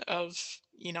opinion of,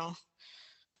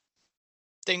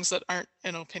 things that aren't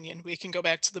an opinion. We can go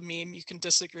back to the meme. You can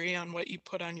disagree on what you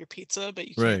put on your pizza, but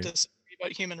you can't disagree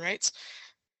about human rights.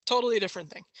 Totally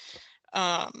different thing.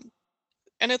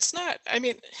 And it's not, I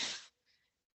mean,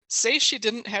 say she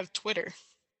didn't have Twitter,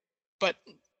 but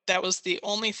that was the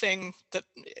only thing, that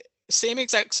same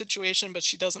exact situation, but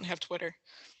she doesn't have Twitter.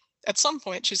 At some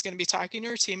point, she's going to be talking to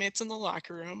her teammates in the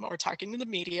locker room or talking to the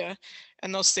media,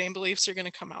 and those same beliefs are going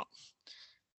to come out.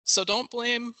 So don't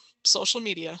blame social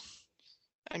media.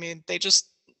 I mean,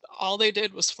 all they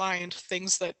did was find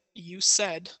things that you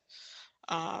said,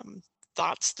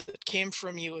 thoughts that came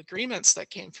from you, agreements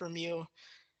that came from you.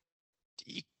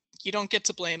 You don't get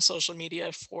to blame social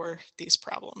media for these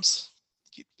problems.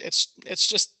 It's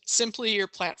just simply your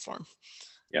platform.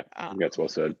 Yeah, that's well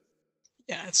said.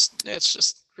 Yeah, it's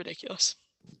just ridiculous.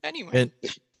 Anyway. And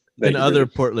in other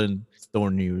Portland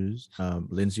Thorn news,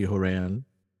 Lindsay Horan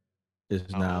is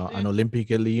now an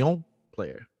Olympique Lyon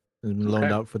player. Has been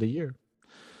loaned out for the year.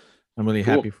 I'm really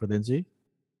happy for Lindsay.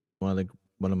 One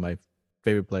of my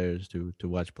favorite players to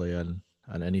watch play on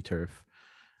any turf.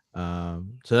 So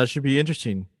that should be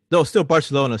interesting. Though still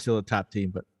Barcelona is still a top team,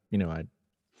 but we'll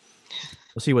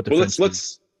see what the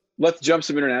jump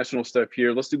some international stuff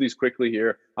here. Let's do these quickly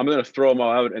here. I'm going to throw them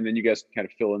all out, and then you guys can kind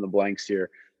of fill in the blanks here.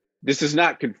 This is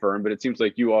not confirmed, but it seems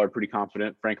like you all are pretty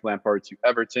confident. Frank Lampard to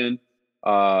Everton,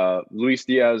 Luis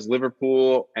Diaz,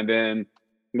 Liverpool, and then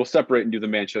we'll separate and do the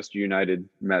Manchester United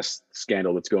mess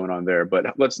scandal that's going on there.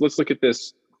 But let's look at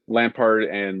this Lampard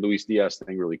and Luis Diaz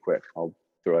thing really quick. I'll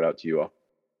throw it out to you all.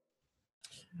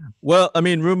 Well, I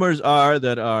mean, rumors are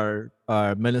that our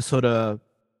Minnesota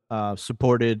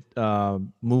supported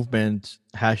movement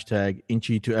hashtag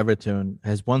Inchy to Everton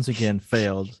has once again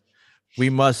failed. We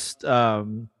must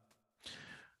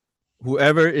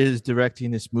whoever is directing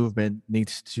this movement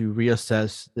needs to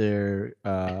reassess their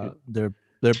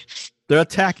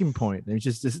attacking point.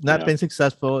 It's not been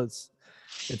successful.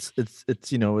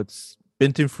 It's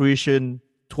been to fruition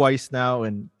twice now,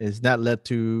 and it's not led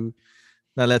to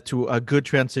a good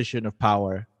transition of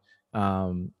power.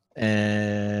 And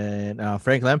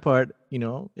Frank Lampard,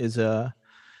 is a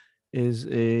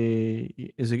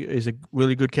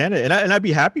really good candidate, and I'd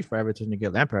be happy for Everton to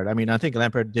get Lampard. I mean, I think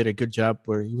Lampard did a good job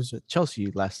where he was at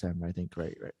Chelsea last time. I think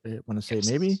right. I want to say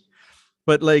maybe,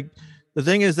 but like the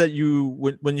thing is that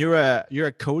when you're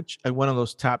a coach at one of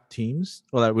those top teams,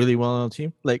 or like really well-known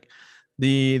team, like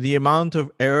the amount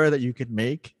of error that you could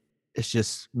make is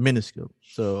just minuscule.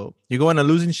 So you go on a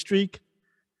losing streak.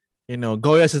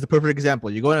 Goyas is the perfect example.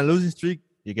 You go on a losing streak,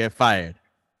 you get fired.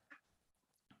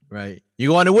 Right. You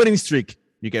go on a winning streak,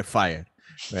 you get fired.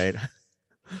 Right.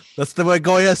 That's the way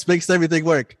Goyas makes everything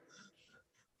work.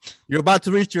 You're about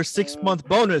to reach your 6-month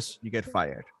bonus, you get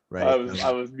fired. Right.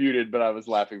 I was muted, but I was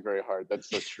laughing very hard. That's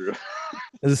so true.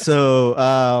 And so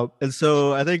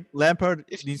I think Lampard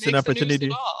needs an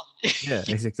opportunity. Yeah,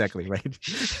 exactly right.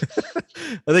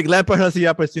 I think Lampard has the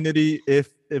opportunity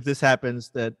if this happens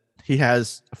that he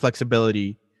has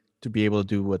flexibility to be able to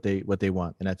do what they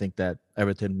want, and I think that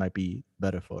Everton might be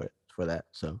better for that.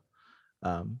 So,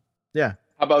 yeah.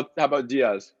 How about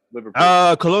Diaz,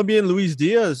 Liverpool? Colombian Luis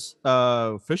Diaz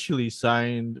officially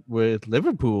signed with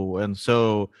Liverpool, and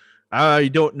so I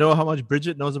don't know how much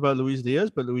Bridget knows about Luis Diaz,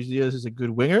 but Luis Diaz is a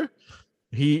good winger.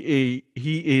 He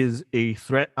is a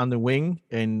threat on the wing,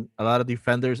 and a lot of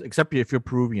defenders, except if you're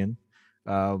Peruvian,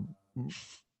 can't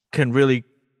really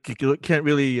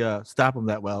stop him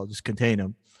that well. Just contain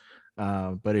him.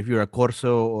 But if you're a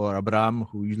Corso or Abraham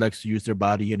who likes to use their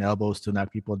body and elbows to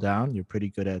knock people down, you're pretty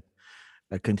good at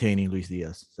containing Luis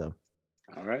Diaz. So,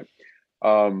 all right,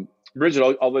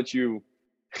 Bridget, I'll let you.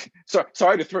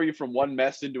 Sorry to throw you from one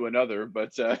mess into another,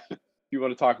 but you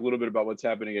want to talk a little bit about what's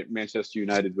happening at Manchester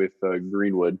United with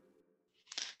Greenwood?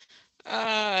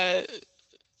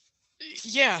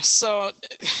 Yeah. So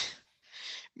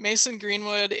Mason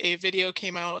Greenwood, a video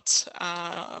came out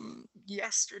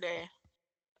yesterday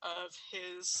of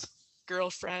his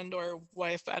girlfriend or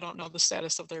wife. I don't know the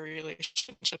status of their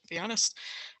relationship, to be honest.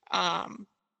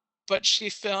 But she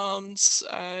filmed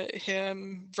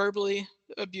him verbally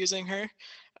abusing her,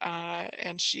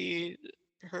 and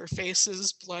her face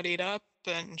is bloodied up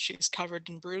and she's covered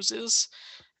in bruises.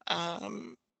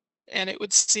 And it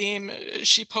would seem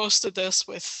she posted this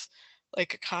with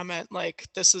like a comment like,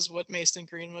 "This is what Mason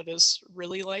Greenwood is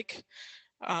really like,"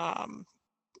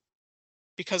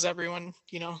 because everyone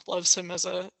loves him as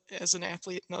an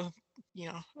athlete and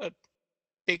a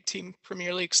big team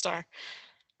Premier League star.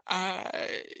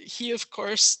 He of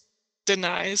course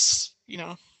denies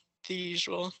the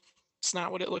usual. It's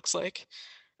not what it looks like.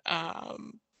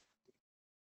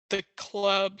 The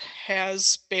club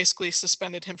has basically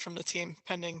suspended him from the team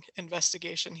pending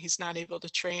investigation. He's not able to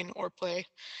train or play.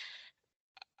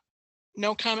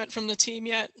 No comment from the team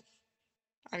yet.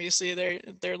 Obviously,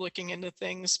 they're looking into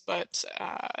things, but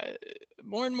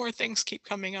more and more things keep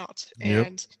coming out. Yep.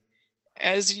 And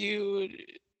as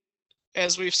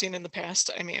we've seen in the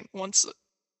past, I mean,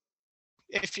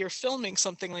 if you're filming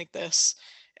something like this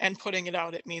and putting it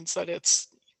out, it means that it's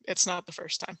not the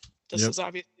first time. This has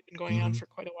obviously been going on for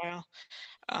quite a while.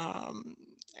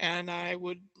 And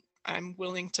I'm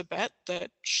willing to bet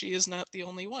that she is not the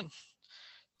only one.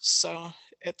 So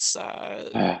it's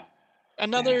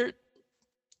another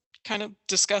kind of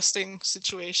disgusting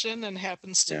situation, and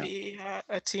happens to be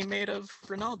a teammate of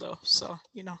Ronaldo. So,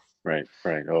 Right.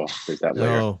 Oh, there's that layer.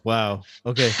 Oh, wow.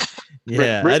 Okay.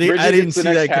 Yeah, Bridget, I didn't see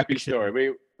that happy connection.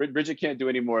 story. Bridget can't do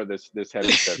any more of this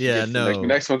heavy stuff. Yeah, no. The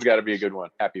next one's got to be a good one.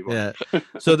 Happy one. Yeah.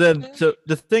 So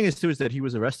the thing is too is that he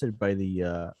was arrested by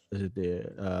the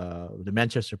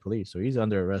Manchester police. So he's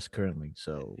under arrest currently.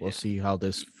 So we'll see how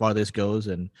far this goes,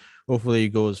 and hopefully it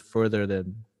goes further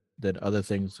than other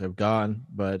things have gone.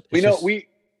 But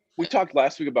we talked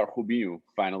last week about Rubinho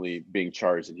finally being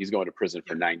charged, and he's going to prison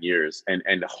for 9 years,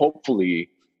 and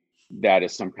hopefully that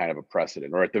is some kind of a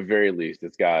precedent, or at the very least,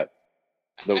 it's got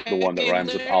the one that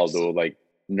rhymes with Aldo, like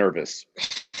nervous.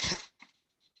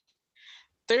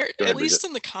 There, at least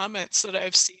in the comments that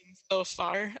I've seen so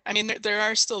far, I mean, there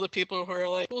are still the people who are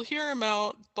like, "We'll hear them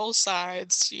out, both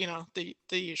sides," the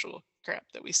usual crap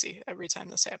that we see every time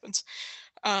this happens.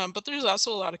 But there's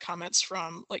also a lot of comments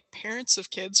from like parents of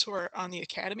kids who are on the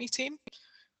academy team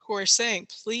who are saying,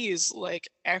 please, like,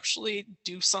 actually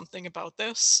do something about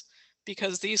this,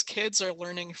 because these kids are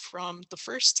learning from the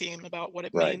first team about what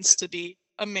it means to be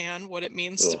a man, what it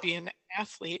means to be an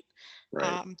athlete.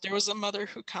 There was a mother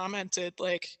who commented,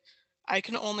 like, I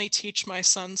can only teach my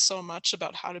son so much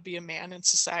about how to be a man in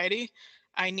society.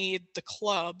 I need the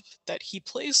club that he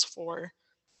plays for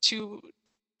to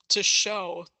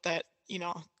show that,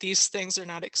 these things are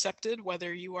not accepted,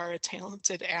 whether you are a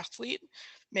talented athlete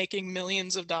making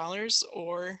millions of dollars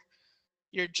or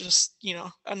you're just,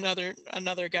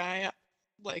 another guy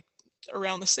like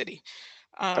around the city.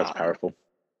 That's powerful.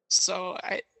 So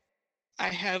I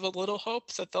have a little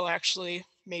hope that they'll actually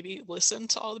maybe listen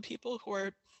to all the people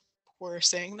who are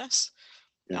saying this,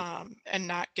 and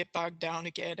not get bogged down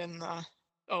again in the,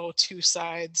 two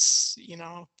sides,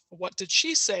 what did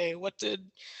she say?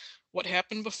 What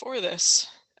happened before this?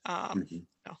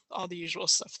 All the usual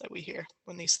stuff that we hear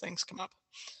when these things come up.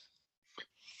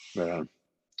 Well,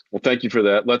 thank you for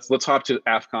that. Let's hop to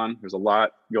AFCON. There's a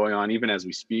lot going on even as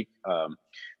we speak.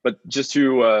 But just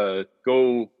to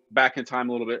go back in time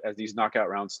a little bit, as these knockout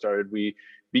rounds started, we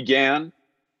began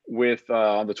with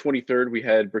on the 23rd, we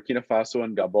had Burkina Faso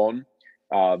and Gabon.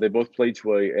 They both played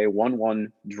to a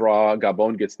 1-1 draw.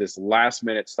 Gabon gets this last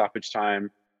minute stoppage time,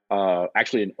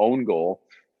 actually an own goal,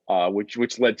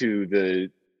 which led to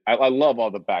I love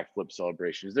all the backflip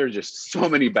celebrations. There's just so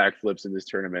many backflips in this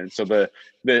tournament. So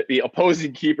the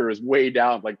opposing keeper is way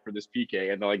down, like, for this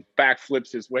PK, and like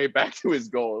backflips his way back to his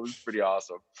goal. It was pretty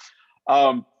awesome.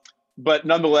 But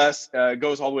nonetheless,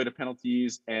 goes all the way to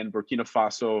penalties, and Burkina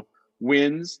Faso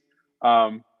wins.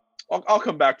 I'll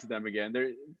come back to them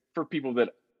again. For people that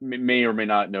may or may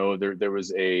not know, there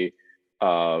was a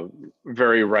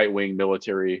very right-wing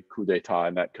military coup d'etat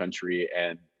in that country,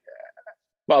 and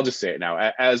I'll just say it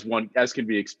now, as can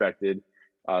be expected,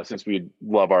 since we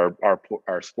love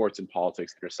our sports and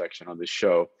politics intersection on this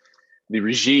show. The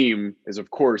regime is, of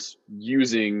course,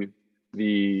 using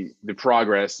the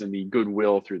progress and the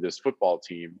goodwill through this football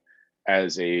team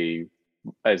as a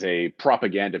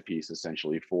propaganda piece,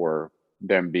 essentially, for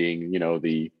them being,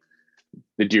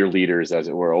 the dear leaders, as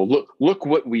it were. Oh, look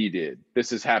what we did.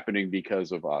 This is happening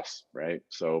because of us, right?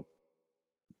 So,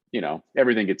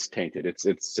 everything gets tainted. It's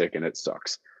sick and it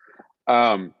sucks.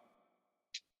 In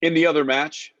the other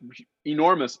match,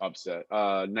 enormous upset.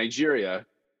 Nigeria,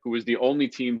 who was the only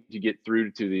team to get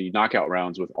through to the knockout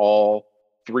rounds with all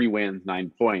 3 wins,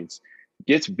 9 points,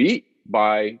 gets beat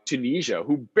by Tunisia,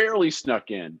 who barely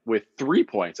snuck in with 3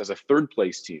 points as a third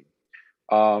place team.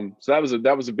 So that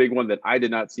was a big one that I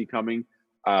did not see coming.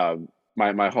 My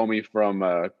homie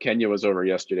from Kenya was over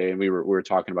yesterday, and we were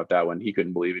talking about that one. He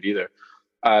couldn't believe it either.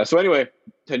 So anyway,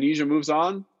 Tunisia moves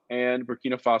on, and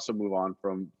Burkina Faso move on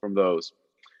from those.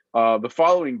 The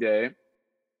following day,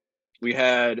 we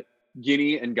had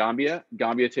Guinea and Gambia.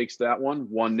 Gambia takes that one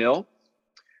 1-0.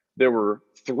 There were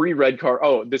 3 red cards.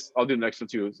 Oh, I'll do the next one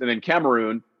too. And then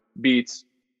Cameroon beats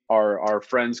our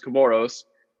friends Comoros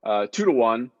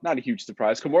 2-1. Not a huge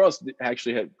surprise. Comoros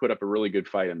actually had put up a really good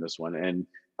fight in this one, and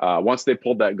once they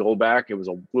pulled that goal back, it was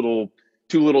a little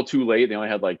too late. They only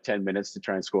had like 10 minutes to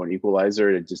try and score an equalizer.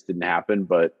 It just didn't happen,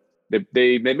 but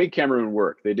they made Cameroon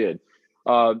work. They did.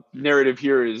 Narrative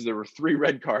here is there were 3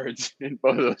 red cards in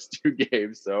both of those 2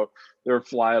 games, so they were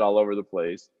flying all over the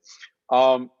place.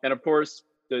 And of course,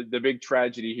 the big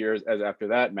tragedy here is, as after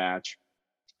that match,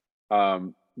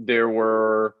 there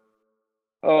were,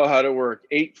 how'd it work?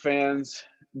 8 fans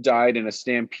died in a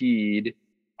stampede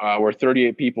where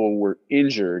 38 people were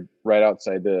injured right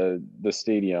outside the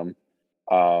stadium,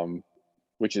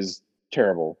 which is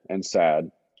terrible and sad.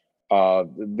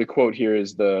 The quote here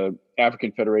is, the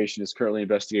African Federation is currently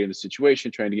investigating the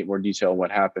situation, trying to get more detail on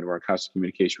what happened. We're in constant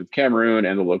communication with Cameroon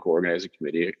and the local organizing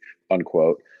committee,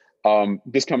 unquote.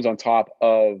 This comes on top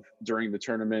of, during the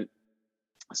tournament,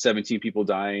 17 people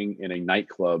dying in a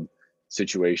nightclub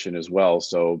situation as well.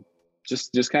 So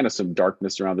just kind of some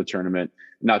darkness around the tournament,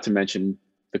 not to mention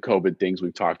the COVID things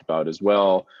we've talked about as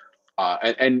well.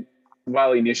 And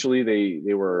while initially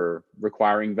they were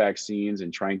requiring vaccines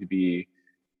and trying to be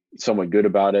somewhat good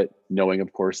about it, knowing,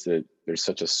 of course, that there's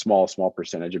such a small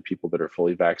percentage of people that are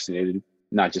fully vaccinated,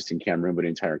 not just in Cameroon, but the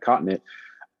entire continent.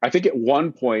 I think at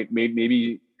one point,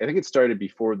 maybe I think it started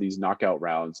before these knockout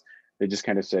rounds, they just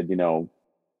kind of said,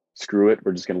 screw it,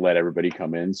 we're just going to let everybody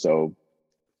come in. So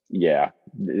yeah,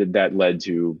 that led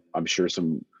to, I'm sure,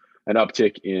 an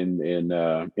uptick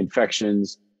in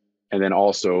infections, and then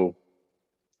also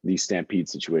these stampede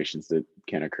situations that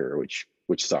can occur, which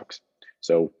sucks.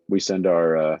 So we send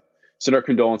our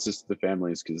condolences to the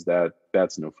families, because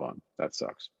that's no fun. That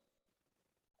sucks.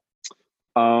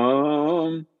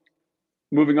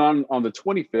 Moving on the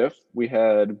 25th, we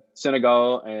had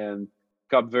Senegal and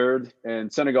Cape Verde,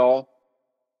 and Senegal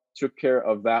took care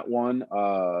of that one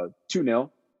 2-0.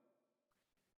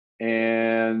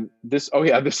 And this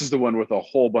is the one with a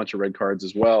whole bunch of red cards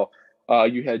as well.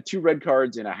 You had 2 red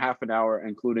cards in a half an hour,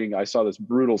 including, I saw this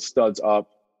brutal studs up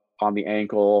on the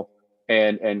ankle,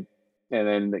 and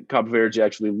then Cape Verde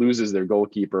actually loses their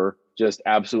goalkeeper, just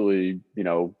absolutely,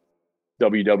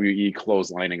 WWE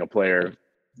clotheslining a player,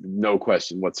 no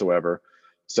question whatsoever.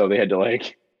 So they had to,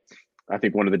 I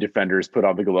think one of the defenders put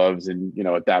on the gloves, and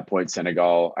at that point,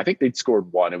 Senegal, I think they'd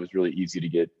scored 1. It was really easy to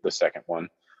get the second one.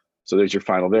 So there's your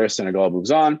final there. Senegal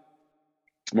moves on.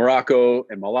 Morocco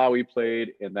and Malawi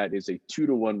played, and that is a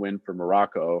 2-1 win for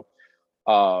Morocco.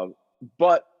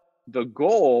 But the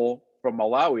goal from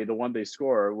Malawi, the one they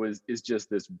score, is just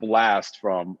this blast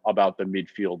from about the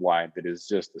midfield line that is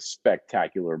just a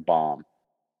spectacular bomb.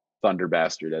 Thunder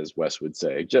bastard, as Wes would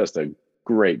say. Just a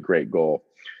great, great goal.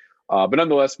 But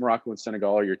nonetheless, Morocco and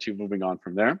Senegal are your 2 moving on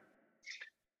from there.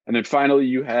 And then finally,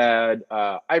 you had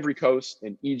Ivory Coast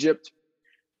and Egypt,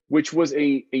 which was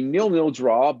a 0-0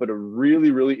 draw, but a really,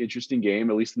 really interesting game,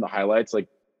 at least in the highlights. A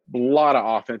lot of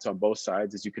offense on both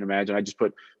sides, as you can imagine. I just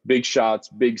put big shots,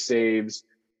 big saves,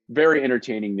 very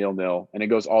entertaining 0-0. And it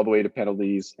goes all the way to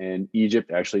penalties, and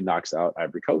Egypt actually knocks out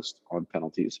Ivory Coast on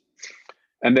penalties.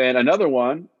 And then another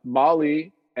one,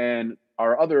 Mali and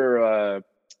our other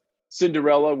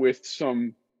Cinderella, with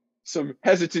some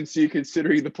hesitancy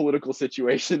considering the political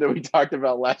situation that we talked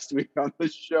about last week on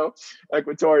this show,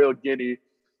 Equatorial Guinea.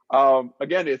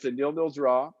 Again, it's a 0-0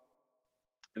 draw,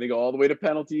 and they go all the way to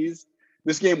penalties.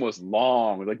 This game was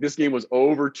long. This game was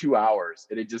over 2 hours,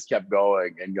 and it just kept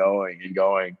going and going and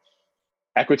going.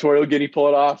 Equatorial Guinea pull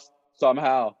it off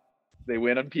somehow. They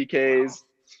win on PKs. Wow.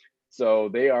 So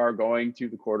they are going to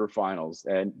the quarterfinals,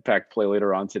 and in fact, play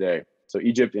later on today. So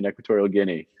Egypt and Equatorial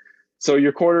Guinea. So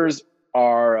your quarters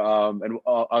are, and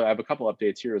I have a couple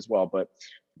updates here as well, but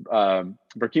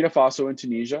Burkina Faso and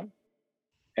Tunisia,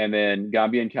 and then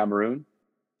Gambia and Cameroon,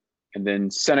 and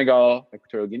then Senegal,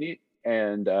 Equatorial Guinea,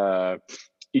 and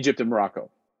Egypt and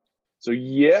Morocco. So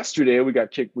yesterday we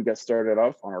got started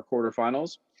off on our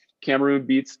quarterfinals. Cameroon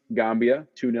beats Gambia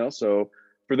 2-0. So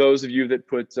for those of you that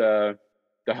put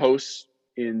the hosts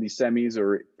in the semis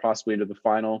or possibly into the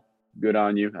final, good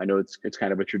on you. I know it's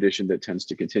kind of a tradition that tends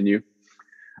to continue.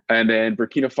 And then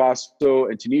Burkina Faso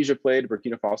and Tunisia played.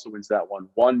 Burkina Faso wins that one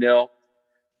 1-0.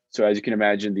 So as you can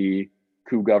imagine, the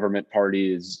coup government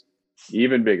party is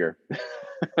even bigger,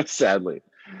 sadly.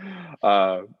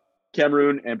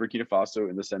 Cameroon and Burkina Faso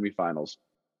in the semifinals.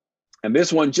 And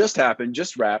this one just happened,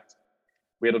 just wrapped.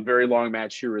 We had a very long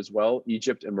match here as well.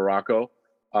 Egypt and Morocco.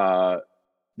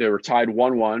 They were tied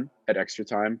 1-1 at extra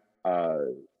time.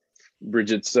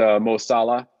 Bridget's Mo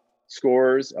Salah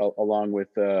scores, along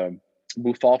with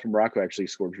Boufal from Morocco actually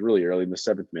scored really early in the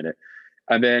 7th minute.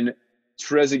 And then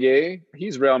Trezeguet,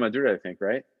 he's Real Madrid, I think,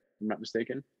 right? If I'm not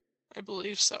mistaken. I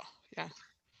believe so, yeah.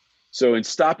 So in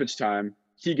stoppage time,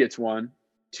 he gets one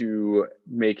to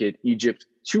make it Egypt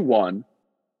 2-1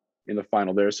 in the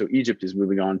final there. So Egypt is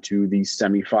moving on to the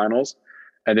semifinals.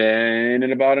 And then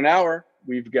in about an hour,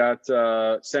 we've got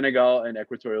Senegal and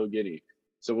Equatorial Guinea.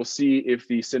 So we'll see if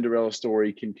the Cinderella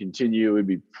story can continue. It'd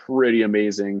be pretty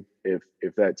amazing if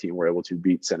that team were able to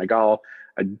beat Senegal.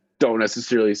 I don't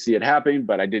necessarily see it happening,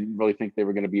 but I didn't really think they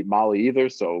were going to beat Mali either.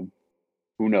 So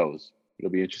who knows? It'll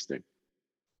be interesting.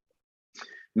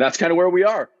 And that's kind of where we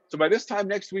are. So by this time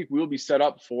next week, we'll be set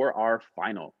up for our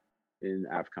final in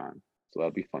AFCON. So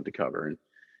that'll be fun to cover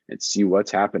and see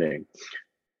what's happening.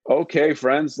 Okay,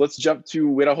 friends, let's jump to,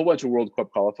 we had a whole bunch of World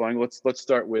Cup qualifying. Let's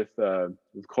start with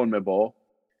Conmebol,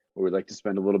 where we'd like to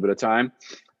spend a little bit of time.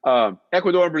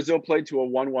 Ecuador and Brazil played to a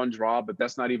 1-1 draw, but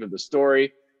that's not even the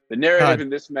story. The narrative in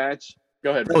this match,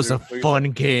 go ahead. It was a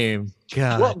fun game.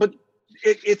 God. Well, but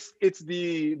it's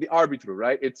the arbitro,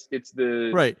 right? It's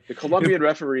the Colombian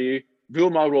referee,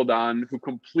 Vilma Roldan, who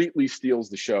completely steals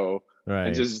the show. Right.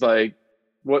 And just like,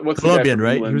 what's Colombian,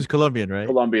 right? He was Colombian, right?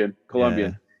 Colombian.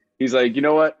 Yeah. He's like, you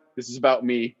know what? This is about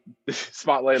me.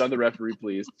 Spotlight on the referee,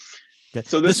 please. Okay.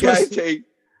 So this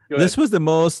was the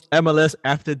most MLS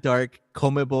After Dark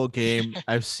Conmebol game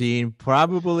I've seen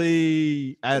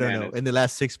probably, I don't know, in the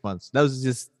last 6 months. It was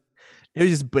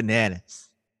just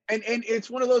bananas. And it's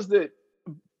one of those that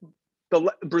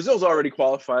Brazil's already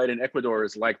qualified, and Ecuador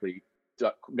is likely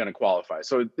going to qualify.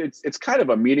 So it's kind of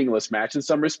a meaningless match in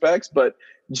some respects, but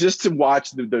just to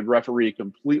watch the referee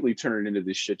completely turn it into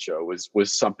this shit show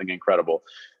was something incredible.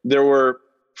 There were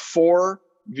 4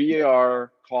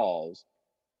 VAR calls,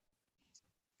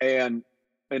 and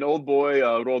an old boy,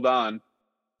 Roldan,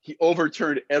 he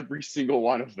overturned every single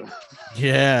one of them.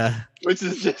 Yeah. Which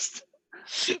is just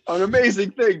an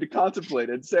amazing thing to contemplate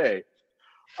and say.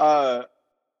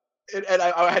 And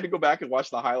I had to go back and watch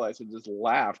the highlights and just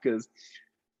laugh because,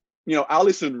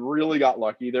 Alisson really got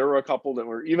lucky. There were a couple that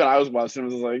were, even I was watching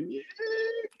and was like, yeah,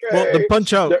 okay. Well,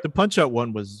 the punch out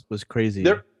one was crazy.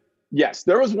 There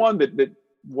was one that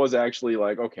was actually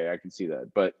like, okay, I can see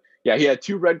that. But yeah, he had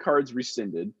 2 red cards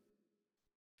rescinded.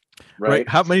 Right?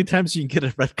 How many times you can get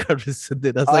a red card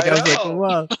rescinded? I was like,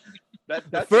 wow. That's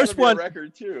the first one,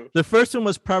 record too. The first one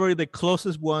was probably the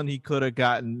closest one he could have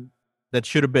gotten that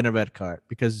should have been a red card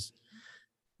because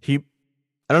I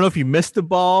don't know if he missed the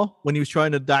ball when he was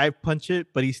trying to dive punch it,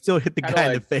 but he still hit the guy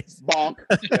in the face. Bonk.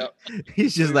 Yep.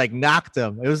 He's just like knocked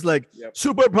him. It was like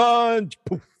super punch.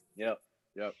 Poof. Yep.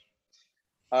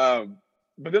 But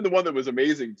then the one that was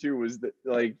amazing too was that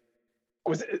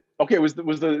was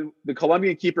the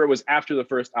Colombian keeper was after the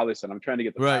first Alisson. I'm trying to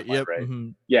get the right. Yep. Right. Mm-hmm.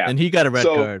 Yeah. And he got a red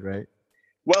card, right?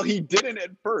 Well, he didn't at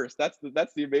first. That's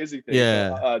the amazing thing.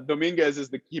 Yeah. Dominguez is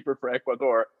the keeper for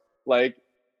Ecuador. Like,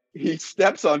 he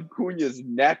steps on Cunha's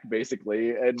neck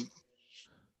basically, and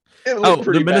it looked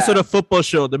pretty the Minnesota bad. Football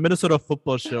Show. The Minnesota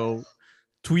Football Show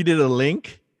tweeted a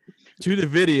link to the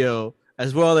video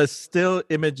as well as still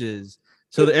images.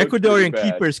 So the Ecuadorian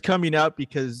keeper is coming out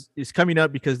because there's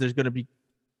going to be,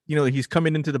 he's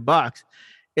coming into the box,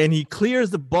 and he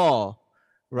clears the ball,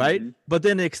 right? Mm-hmm. But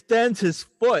then extends his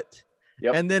foot.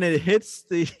 Yep. And then it hits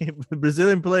the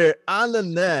Brazilian player on the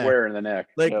neck. Square in the neck.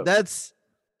 That's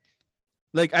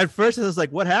like, at first I was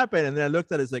like, what happened? And then I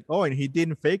looked at it, it's like, oh, and he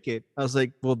didn't fake it. I was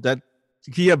like, well,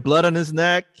 he had blood on his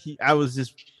neck.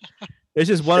 It's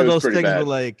just one of those things where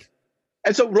like.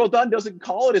 And so Roldan doesn't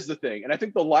call it as the thing. And I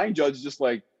think the line judge is just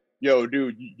like, yo,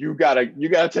 dude, you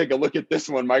gotta take a look at this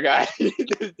one, my guy.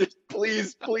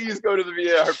 please go to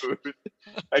the VAR booth.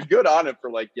 And good on him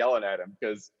for like yelling at him,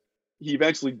 because he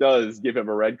eventually does give him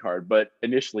a red card, but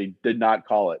initially did not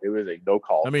call it. It was a no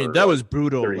call. I mean, that was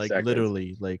brutal. Like seconds.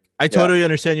 Literally, like I totally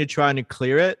understand you're trying to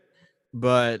clear it,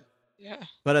 but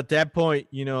at that point,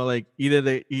 like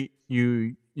either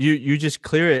you just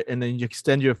clear it and then you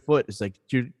extend your foot. It's like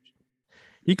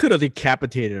you could have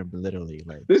decapitated him literally.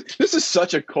 Like this is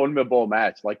such a Conmebol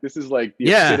match. Like this is like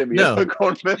the epitome of a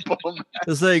Conmebol match.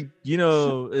 It's like,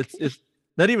 it's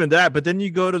not even that, but then you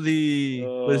go to the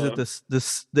what is it,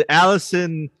 the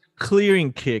Alisson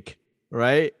clearing kick,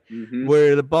 right? Mm-hmm.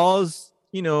 Where the ball's,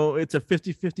 it's a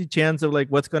 50-50 chance of like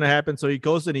what's gonna happen. So he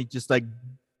goes and he just like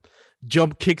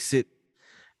jump kicks it,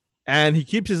 and he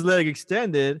keeps his leg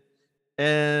extended,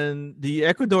 and the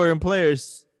Ecuadorian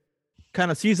players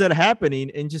kind of sees that happening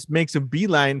and just makes a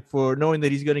beeline for knowing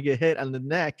that he's gonna get hit on the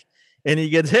neck, and he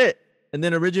gets hit. And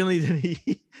then originally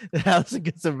Alisson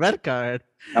gets a red card.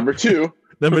 Number two.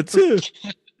 And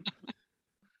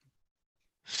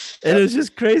it's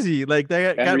just crazy. Like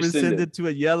that got rescinded to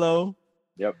a yellow.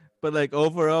 Yep. But like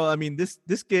overall, I mean,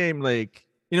 this game, like,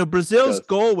 Brazil's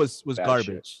goal was garbage.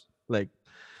 Shit. Like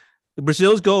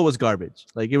Brazil's goal was garbage.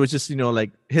 Like it was just,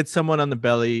 like hit someone on the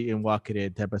belly and walk it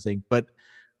in type of thing. But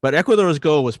Ecuador's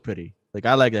goal was pretty. Like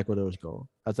I like Ecuador's goal.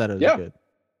 I thought it was good.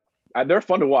 They're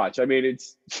fun to watch. I mean,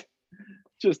 it's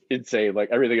just insane. Like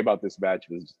everything about this match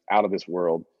was out of this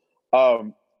world.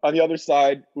 On the other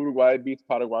side, Uruguay beats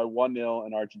Paraguay 1-0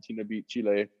 and Argentina beat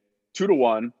Chile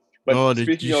 2-1. But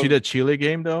did you see that Chile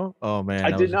game though? Oh man,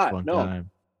 I did not. No.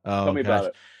 Time. Oh, tell me about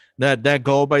it. That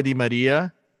goal by Di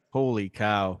Maria, holy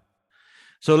cow!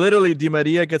 So literally, Di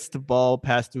Maria gets the ball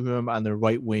passed to him on the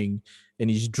right wing, and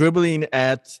he's dribbling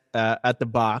at the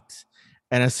box.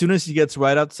 And as soon as he gets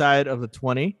right outside of the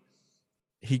 20,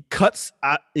 he cuts.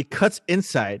 It cuts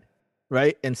inside,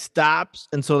 right, and stops.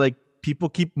 And so like people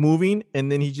keep moving,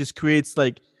 and then he just creates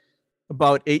like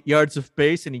about 8 yards of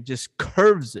space, and he just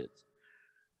curves it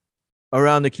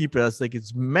around the keeper. That's like,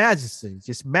 it's magic,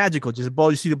 just magical. Just a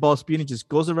ball, you see the ball speeding, just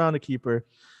goes around the keeper.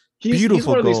 He's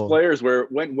one of these players where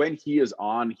when he is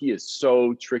on, he is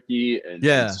so tricky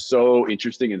and so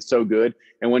interesting and so good.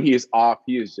 And when he is off,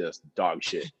 he is just dog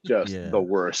shit, just the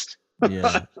worst.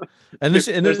 Yeah, and this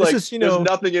is there's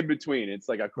nothing in between. It's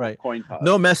like a coin toss.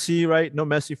 No Messi, right? No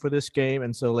Messi for this game,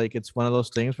 and so like it's one of those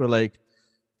things where like,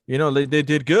 they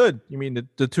did good. I mean,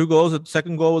 the 2 goals. The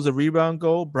second goal was a rebound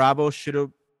goal. Bravo should have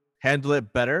handled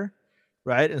it better,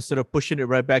 right? Instead of pushing it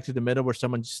right back to the middle where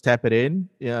someone just tap it in.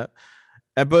 Yeah.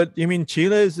 But you mean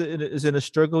Chile is in a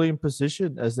struggling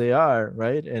position as they are,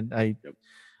 right? And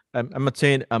I'm not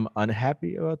saying I'm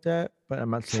unhappy about that, but I'm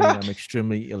not saying I'm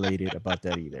extremely elated about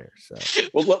that either. So,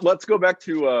 well, let's go back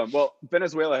to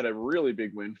Venezuela had a really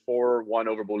big win, 4-1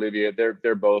 over Bolivia.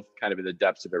 They're both kind of in the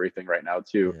depths of everything right now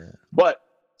too. yeah. But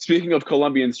speaking of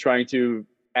Colombians trying to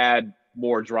add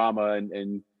more drama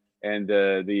and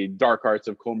the dark arts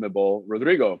of Conmebol,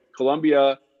 Rodrigo,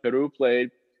 Colombia, Peru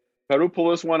played. Peru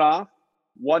pulled this one off,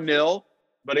 1-0.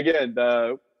 But again,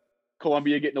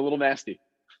 Colombia getting a little nasty.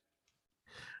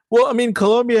 Well, I mean,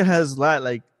 Colombia has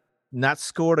not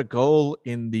scored a goal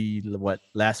in the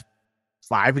last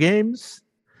 5 games,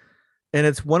 and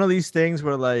it's one of these things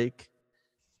where like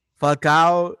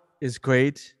Falcao is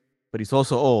great, but he's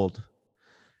also old,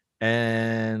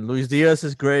 and Luis Diaz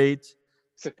is great.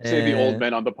 Say the old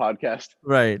men on the podcast,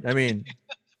 right? I mean,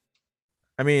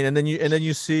 and then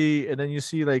you see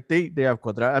like they have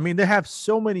Quadra. I mean, they have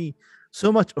so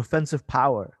much offensive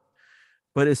power.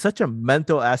 But it's such a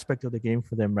mental aspect of the game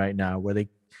for them right now, where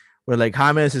like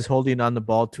James is holding on the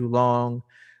ball too long.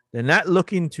 They're not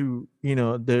looking to,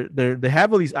 they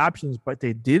have all these options, but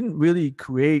they didn't really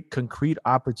create concrete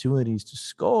opportunities to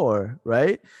score,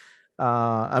 right?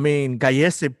 I mean,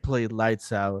 Gallese played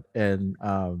lights out, and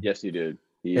yes, he did.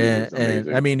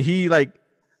 And I mean, I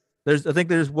think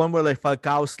there's one where like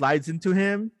Falcao slides into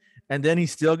him, and then he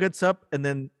still gets up and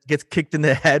then gets kicked in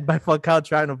the head by Falcao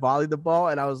trying to volley the ball,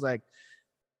 and I was like.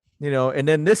 And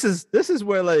then this is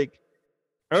where like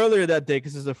earlier that day,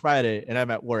 because it's a Friday and I'm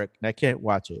at work and I can't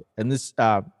watch it. And this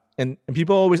and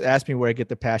people always ask me where I get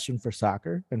the passion for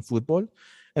soccer and football.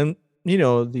 And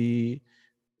the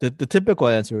typical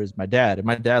answer is my dad, and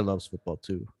my dad loves football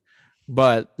too.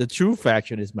 But the true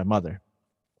faction is my mother.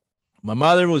 My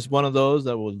mother was one of those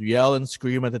that would yell and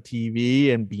scream at the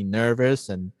TV and be nervous,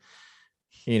 and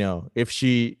if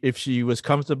she was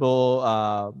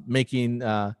comfortable making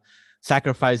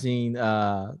sacrificing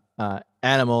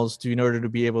animals in order to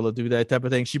be able to do that type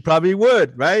of thing, she probably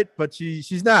would, right? But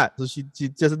she's not. So she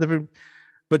just a different.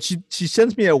 But she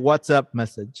sends me a WhatsApp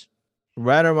message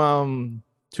right around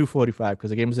 2:45 because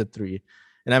the game is at 3,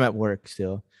 and I'm at work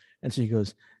still. And she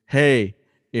goes, "Hey,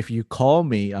 if you call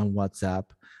me on WhatsApp,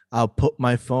 I'll put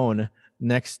my phone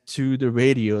next to the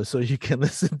radio so you can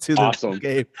listen to the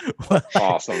game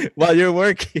while you're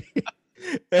working."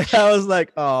 And I was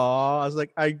like, "Oh," I was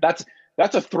like,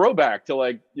 That's a throwback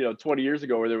to 20 years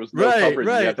ago where there was no coverage.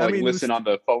 You had to listen on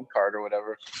the phone card or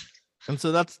whatever. And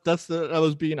so that's I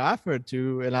was being offered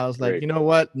to, and I was like, you know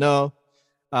what? No.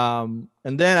 And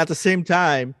then at the same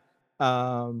time,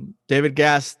 David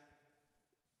Gass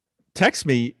texts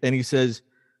me and he says,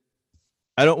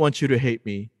 "I don't want you to hate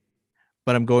me,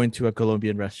 but I'm going to a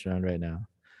Colombian restaurant right now."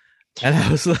 And I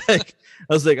was like,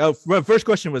 oh, my first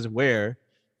question was where?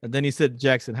 And then he said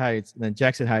Jackson Heights. And then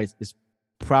Jackson Heights is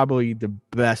probably the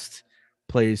best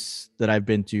place that I've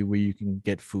been to where you can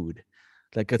get food.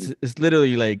 Like it's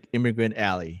literally like immigrant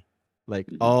alley. Like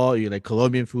you like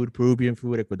Colombian food, Peruvian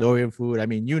food, Ecuadorian food. I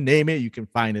mean, you name it, you can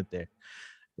find it there.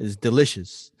 It's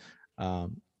delicious.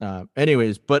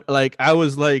 Anyways, but like I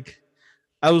was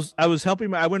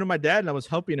helping I went to my dad and I was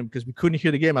helping him because we couldn't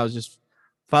hear the game. I was just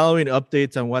following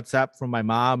updates on WhatsApp from my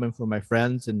mom and from my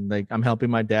friends, and like I'm helping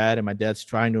my dad, and my dad's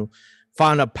trying to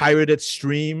find a pirated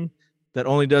stream that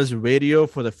only does radio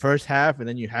for the first half, and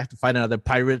then you have to find another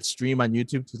pirate stream on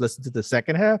YouTube to listen to the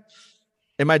second half.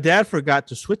 And my dad forgot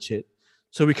to switch it,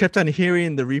 so we kept on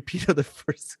hearing the repeat of the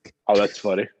first. Oh, that's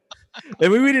funny.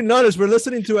 And we didn't notice. We're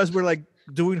listening to as we're like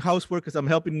doing housework because I'm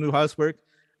helping him do housework,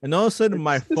 and all of a sudden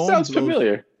my phone sounds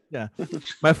familiar. Yeah,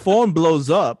 my phone blows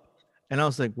up. And I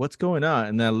was like, "What's going on?"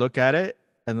 And then I look at it,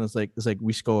 and it's like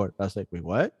we scored. I was like, "Wait,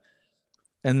 what?"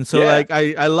 And so like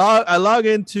I log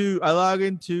into,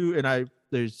 and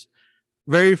there's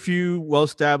very few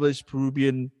well-established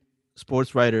Peruvian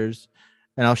sports writers,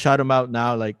 and I'll shout them out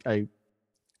now. Like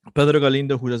Pedro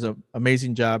Galindo, who does an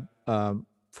amazing job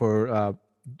for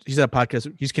he's a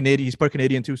podcast. He's Canadian. He's part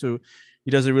Canadian too, so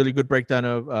he does a really good breakdown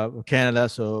of Canada.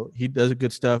 So he does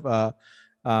good stuff.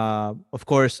 Of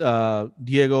course,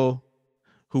 Diego,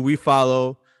 who we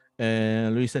follow,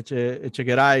 and Luis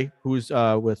Echegaray, who's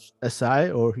with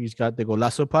SI, or he's got the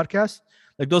Golazo podcast.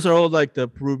 Like those are all like the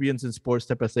Peruvians in sports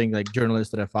type of thing, like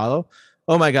journalists that I follow.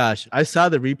 Oh my gosh, I saw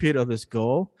the repeat of this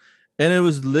goal, and it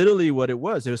was literally what it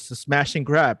was. It was a smash and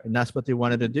grab, and that's what they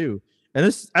wanted to do. And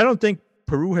this, I don't think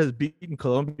Peru has beaten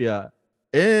Colombia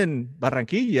in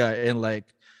Barranquilla in like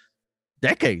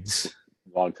decades.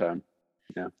 Long time.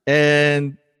 Yeah.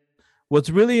 And what's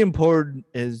really important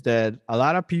is that a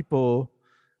lot of people,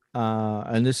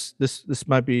 and this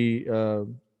might be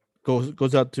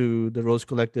goes out to the Rose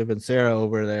Collective and Sarah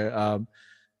over there.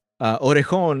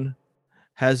 Orejon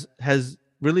has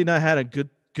really not had a good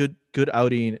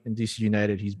outing in DC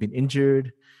United. He's been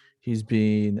injured. He hasn't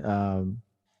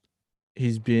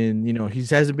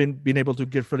been able to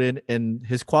get foot in, and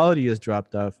his quality has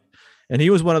dropped off. And he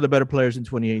was one of the better players in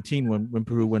 2018 when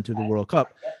Peru went to the World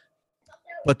Cup.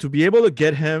 But to be able to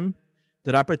get him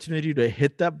that opportunity to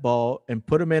hit that ball and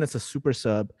put him in as a super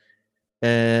sub,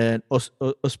 and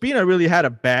Ospina really had a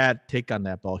bad take on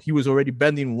that ball. He was already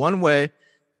bending one way,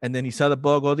 and then he saw the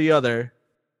ball go the other,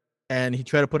 and he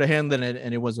tried to put a hand in it,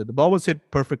 and the ball was hit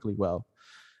perfectly well.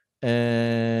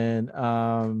 And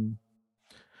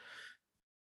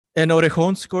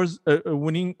Orejon scores the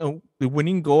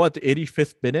winning goal at the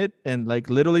 85th minute, and like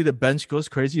literally the bench goes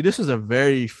crazy. This was a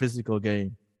very physical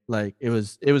game. Like it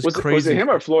was crazy. Was it him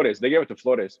or Flores? They gave it to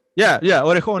Flores. Yeah.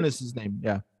 Orejon is his name.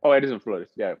 Yeah. Oh, it isn't Flores.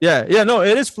 Yeah. Yeah. No,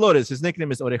 it is Flores. His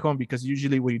nickname is Orejon because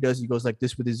usually what he does, he goes like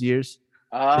this with his ears.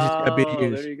 Oh,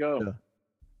 there you go. Yeah.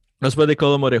 That's why they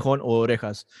call him Orejon or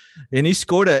Orejas. And he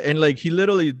scored it, and like he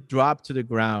literally dropped to the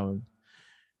ground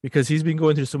because he's been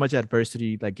going through so much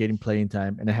adversity, like getting playing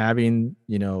time and having,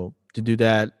 to do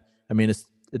that. I mean, it's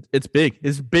big.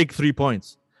 It's big 3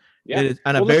 points. Yeah. Let's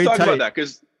talk about that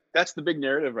because that's the big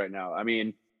narrative right now. I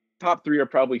mean, top three are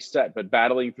probably set, but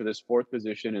battling for this fourth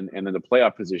position and then the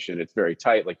playoff position, it's very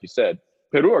tight, like you said.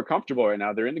 Peru are comfortable right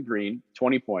now. They're in the green,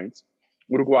 20 points.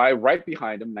 Uruguay right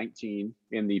behind them, 19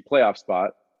 in the playoff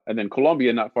spot. And then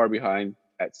Colombia not far behind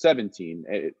at 17.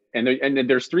 And then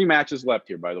there's 3 matches left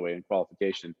here, by the way, in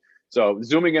qualification. So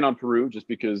zooming in on Peru, just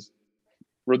because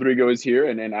Rodrigo is here,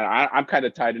 and I'm kind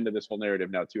of tied into this whole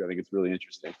narrative now too. I think it's really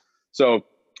interesting. So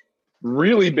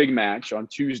really big match on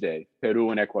Tuesday,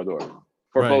 Peru and Ecuador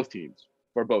for both teams.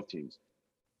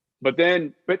 But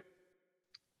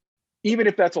even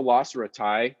if that's a loss or a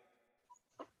tie,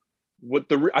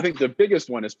 I think the biggest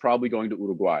one is probably going to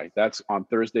Uruguay. That's on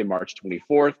Thursday, March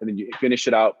 24th, and then you finish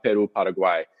it out, Peru,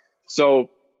 Paraguay.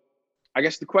 So I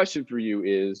guess the question for you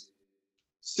is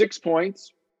 6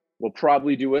 points will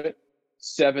probably do it.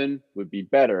 7 would be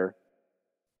better.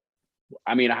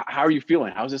 I mean, how are you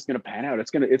feeling? How's this going to pan out?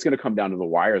 It's going to come down to the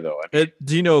wire, though.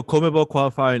 Conmebol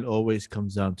qualifying always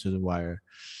comes down to the wire,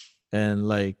 and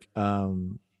like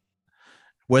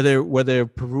whether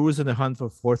Peru is in the hunt for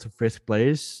 4th or 5th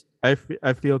place, I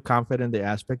feel confident in the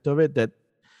aspect of it that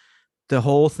the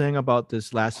whole thing about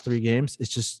this last 3 games is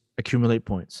just accumulate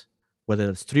points, whether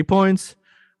that's 3 points,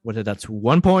 whether that's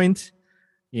 1 point,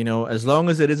 as long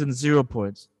as it isn't 0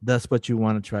 points, that's what you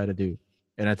want to try to do.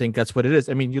 And I think that's what it is.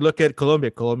 I mean, you look at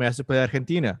Colombia. Colombia has to play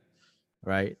Argentina,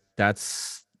 right?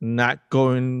 That's not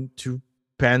going to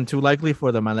pan too likely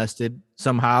for them unless they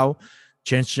somehow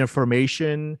change their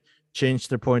formation, change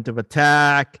their point of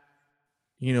attack,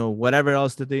 whatever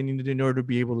else that they need to do in order to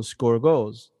be able to score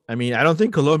goals. I mean, I don't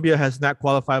think Colombia has not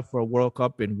qualified for a World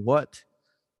Cup in what?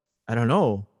 I don't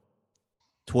know,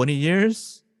 20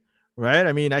 years, right?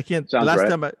 I mean, I can't. Sounds last right.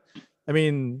 time,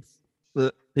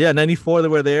 94 they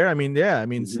were there. I mean, they're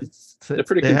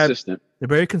pretty consistent. They're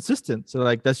very consistent. So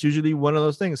like that's usually one of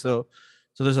those things. So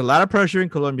there's a lot of pressure in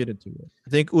Colombia to do it. I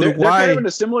think Uruguay. They're kind of in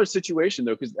a similar situation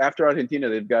though, because after Argentina,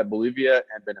 they've got Bolivia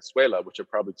and Venezuela, which are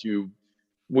probably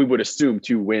we would assume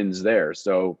 2 wins there.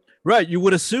 So right, you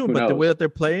would assume, but the way that they're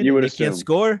playing, they can't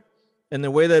score, and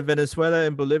the way that Venezuela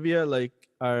and Bolivia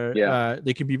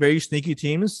they can be very sneaky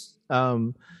teams.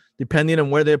 Depending on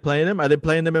where they're playing them. Are they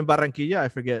playing them in Barranquilla? I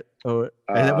forget. Or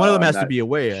one of them has to be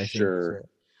away, I think. Sure.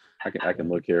 I can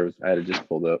look here. I had it just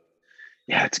pulled up.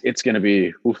 Yeah, it's going to be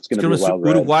a wild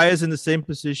ride. Uruguay is in the same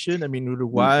position. I mean,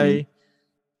 Uruguay,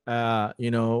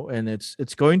 and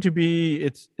it's going to be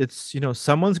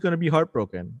someone's going to be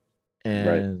heartbroken.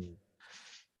 And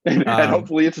and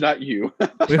hopefully it's not you.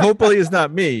 Hopefully it's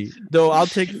not me. Though I'll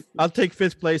take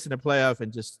 5th place in the playoff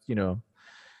and just,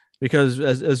 because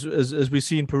as we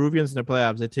see in Peruvians in the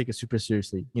playoffs, they take it super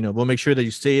seriously. We'll make sure that you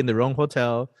stay in the wrong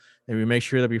hotel, and we make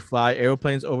sure that we fly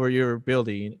airplanes over your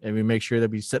building, and we make sure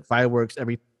that we set fireworks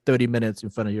every 30 minutes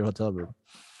in front of your hotel room.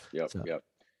 Yep.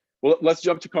 Well, let's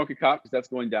jump to Concacaf because that's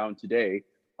going down today.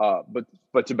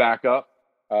 But to back up,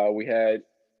 we had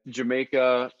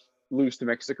Jamaica lose to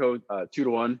Mexico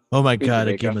 2-1. Oh my God,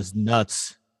 that game was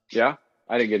nuts. Yeah,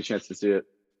 I didn't get a chance to see it.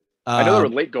 I know there were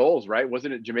late goals, right?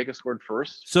 Wasn't it Jamaica scored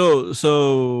first?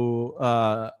 So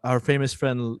our famous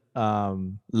friend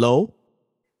Lowe,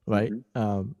 right,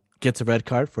 gets a red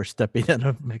card for stepping on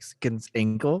a Mexican's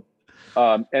ankle.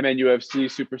 MNUFC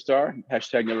superstar,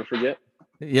 hashtag never forget.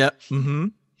 Yeah. Mm-hmm.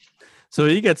 So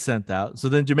he gets sent out. So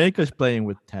then Jamaica's playing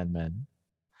with 10 men.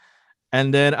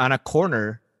 And then on a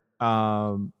corner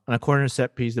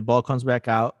set piece, the ball comes back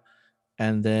out.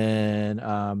 and then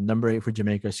number 8 for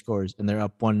Jamaica scores, and they're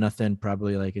up 1-0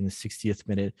 probably like in the 60th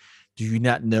minute. Do you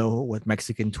not know what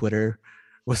Mexican Twitter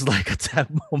was like at that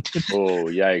moment? Oh,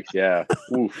 yikes. Yeah.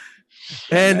 Oof.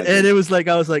 And it was like,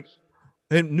 I was like,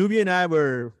 and Nubia and I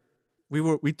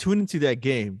we tuned into that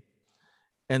game,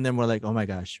 and then we're like, oh my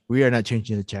gosh, we are not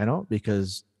changing the channel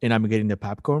and I'm getting the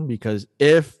popcorn, because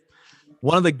if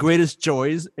one of the greatest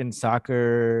joys in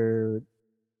soccer,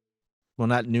 well,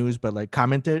 not news, but like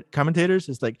commentators,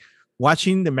 is like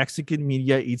watching the Mexican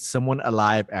media eat someone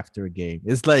alive after a game.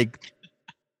 It's like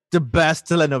the best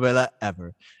telenovela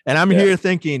ever. And I'm here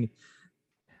thinking,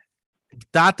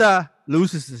 Tata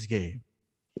loses this game,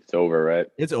 it's over, right?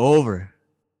 It's over.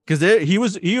 Because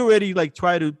he already like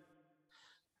tried to,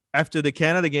 after the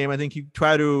Canada game, I think he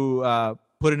tried to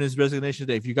put in his resignation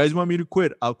today. If you guys want me to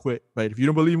quit, I'll quit. Right? If you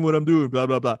don't believe in what I'm doing, blah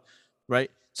blah blah.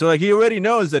 Right? So like he already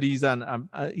knows that he's not on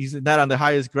the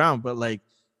highest ground, but like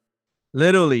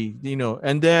literally,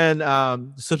 And then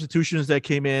the substitutions that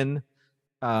came in,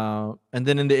 and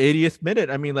then in the 80th minute,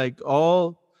 I mean, like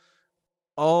all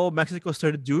Mexico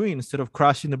started doing, instead of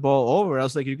crossing the ball over, I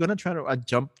was like, you're gonna try to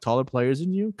jump taller players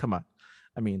than you? Come on.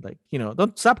 I mean, like,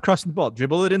 don't stop crossing the ball,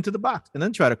 dribble it into the box, and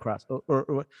then try to cross.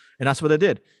 And that's what they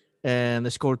did. And they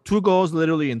scored 2 goals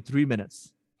literally in 3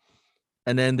 minutes.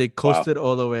 And then they coasted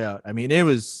all the way out. I mean, it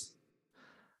was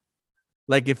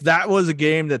like, if that was a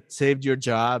game that saved your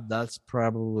job, that's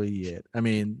probably it. I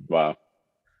mean, wow,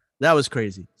 that was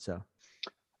crazy. So,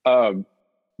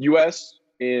 U.S.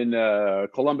 in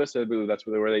Columbus, I believe that's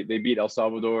where they were. They beat El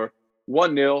Salvador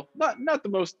 1-0. Not the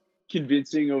most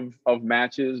convincing of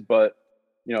matches, but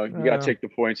you got to take the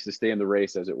points to stay in the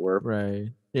race, as it were. Right.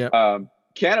 Yeah.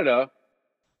 Canada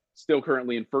still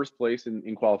currently in first place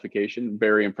in qualification.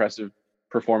 Very impressive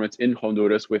performance in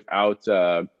Honduras without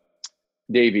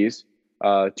Davies.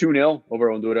 2-0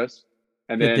 over Honduras.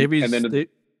 And then Davies,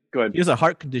 go ahead. He has a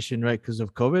heart condition, right? Because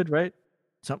of COVID, right?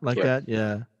 Something like that.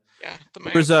 Yeah. Yeah.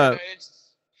 There's I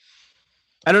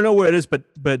don't know where it is,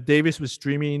 but Davies was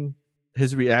streaming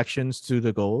his reactions to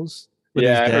the goals.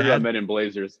 Yeah, I heard about Men in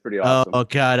Blazers. Pretty awesome. Oh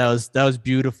God, that was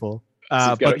beautiful.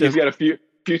 He's got a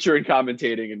future in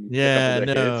commentating.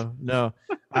 No.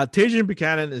 Tajan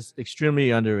Buchanan is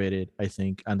extremely underrated, I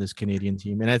think, on this Canadian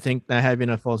team, and I think that having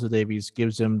Alphonso Davies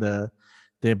gives him the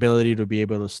ability to be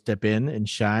able to step in and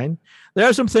shine. There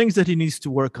are some things that he needs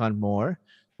to work on more.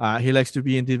 He likes to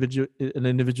be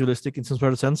individualistic in some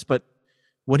sort of sense, but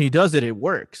when he does it, it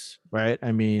works, right?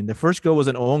 I mean, the first goal was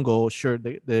an own goal. Sure,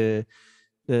 the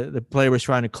player was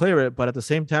trying to clear it, but at the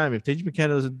same time, if Tajan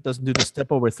Buchanan doesn't do the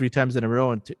step over 3 times in a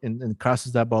row and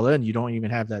crosses that ball in, you don't even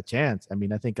have that chance. I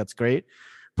mean, I think that's great.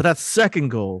 But that second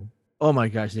goal, oh my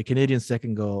gosh, the Canadian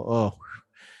second goal,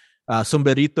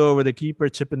 Sombrerito over the keeper,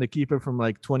 chipping the keeper from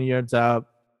like 20 yards out.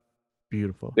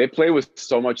 Beautiful. They play with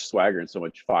so much swagger and so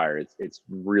much fire. It's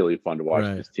really fun to watch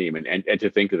this team, and to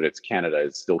think that it's Canada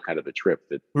is still kind of a trip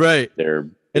that they're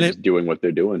just doing what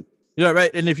they're doing. Yeah,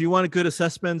 right. And if you want good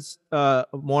assessments,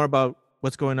 more about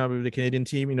what's going on with the Canadian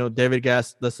team, David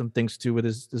Gass does some things too with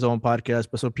his own podcast.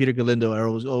 But so Peter Galindo are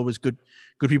always good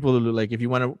people to like. If you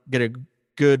want to get a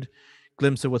good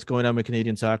glimpse of what's going on with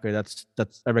Canadian soccer, that's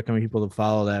I recommend people to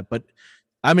follow that. But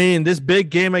I mean, this big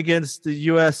game against the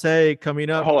USA coming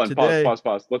up. Hold on, today.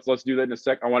 Pause. Let's do that in a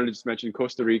sec. I wanted to just mention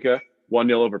Costa Rica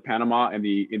 1-0 over Panama, and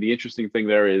the interesting thing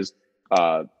there is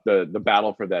the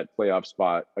battle for that playoff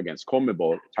spot against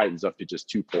Conmebol tightens up to just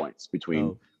 2 points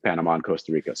between Panama and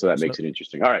Costa Rica, so that makes it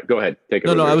interesting. All right, go ahead, take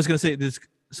it. No, I was going to say this.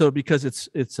 So because it's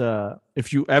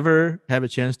if you ever have a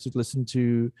chance to listen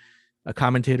to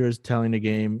commentators telling the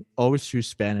game, always choose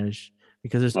Spanish,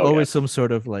 because there's always some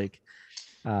sort of like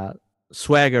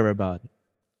swagger about it.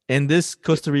 In this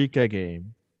Costa Rica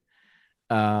game,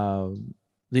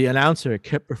 the announcer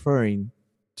kept referring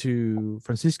to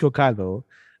Francisco Calvo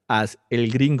as El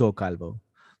Gringo Calvo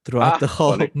throughout the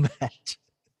whole match.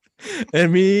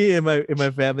 And me and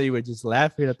my family were just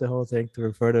laughing at the whole thing to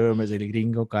refer to him as El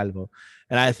Gringo Calvo.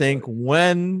 And I think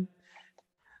when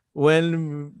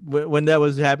that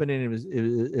was happening, it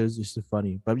was just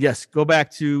funny. But yes, go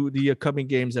back to the upcoming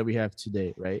games that we have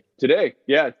today, right? Today,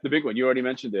 yeah, it's the big one. You already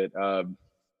mentioned it.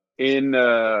 In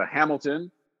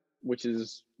Hamilton, which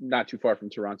is not too far from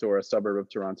Toronto, or a suburb of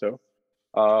Toronto,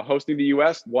 hosting the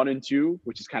US 1-2,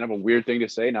 which is kind of a weird thing to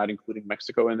say, not including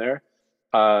Mexico in there.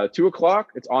 2:00,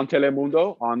 it's on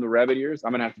Telemundo on the rabbit ears.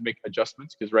 I'm gonna have to make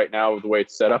adjustments because right now, the way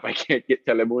it's set up, I can't get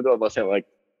Telemundo unless I like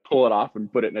pull it off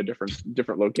and put it in a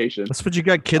different location. That's what you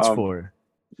got kids for.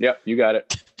 Yep, you got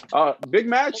it. Big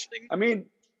match. I mean,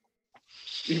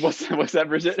 what's that,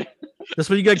 Bridget? That's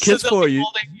what you got kids for. You.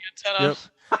 Yep.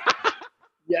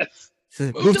 Yes.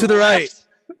 Move to the right.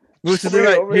 Move to the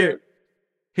right.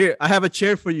 Here, I have a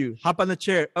chair for you. Hop on the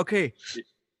chair. Okay.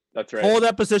 That's right. Hold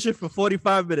that position for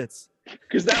 45 minutes.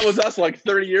 Because that was us like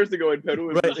 30 years ago in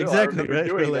Peru. Right, exactly. Right.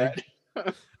 Doing like,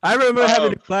 that. I remember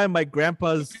having to climb my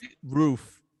grandpa's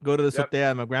roof, go to the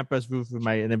azotea on my grandpa's roof and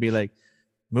then be like,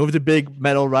 move the big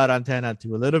metal rod antenna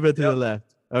to a little bit to the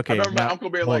left. Okay. I remember my uncle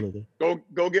being like,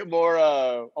 go get more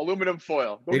aluminum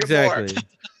foil. Go exactly. Get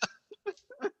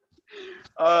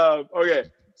more. Okay.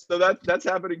 So that's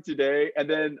happening today. And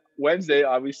then Wednesday,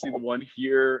 obviously the one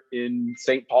here in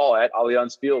St. Paul at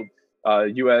Allianz Field,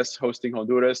 U.S. hosting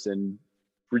Honduras in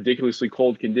ridiculously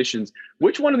cold conditions.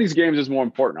 Which one of these games is more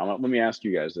important? Let me ask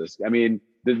you guys this. I mean,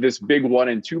 this big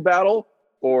 1-2 battle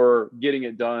or getting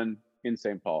it done in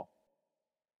St. Paul?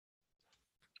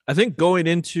 I think going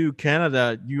into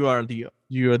Canada, you are the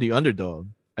underdog.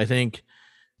 I think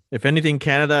if anything,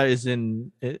 Canada is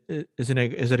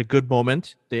at a good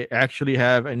moment. They actually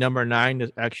have a number 9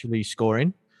 that's actually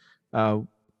scoring.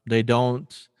 They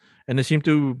don't, and they seem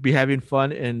to be having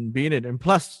fun and being it. And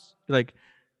plus, like,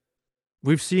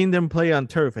 we've seen them play on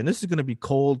turf, and this is going to be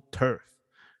cold turf,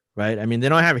 right? I mean, they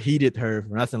don't have heated turf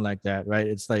or nothing like that, right?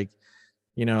 It's like,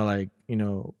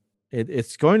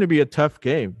 it's going to be a tough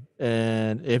game.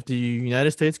 And if the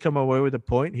United States come away with a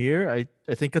point here, I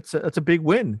think that's a big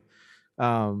win.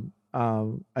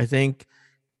 I think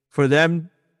for them,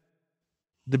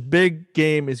 the big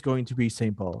game is going to be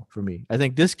St. Paul for me. I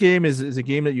think this game is a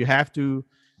game that you have to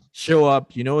show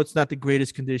up. It's not the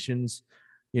greatest conditions.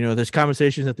 There's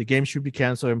conversations that the game should be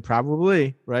canceled, and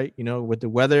probably, right, with the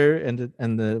weather and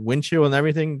the wind chill and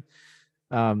everything.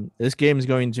 This game is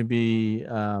going to be,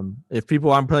 if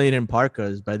people aren't playing in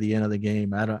parkas by the end of the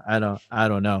game, I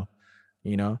don't know,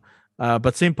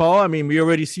 but St. Paul, I mean, we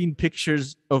already seen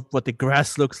pictures of what the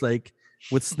grass looks like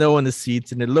with snow on the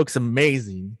seats, and it looks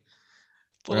amazing.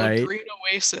 Little green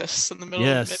oasis in the middle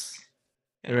of it.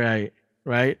 Yeah.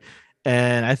 Right.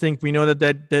 And I think we know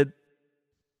that's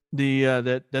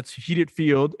heated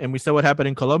field, and we saw what happened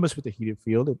in Columbus with the heated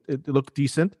field. It looked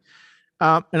decent.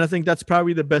 And I think that's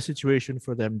probably the best situation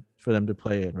for them to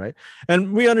play in, right?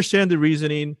 And we understand the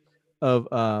reasoning of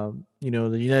the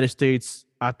United States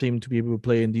opting to be able to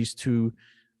play in these two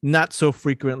not so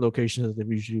frequent locations that they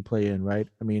usually play in, right?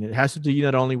 I mean, it has to do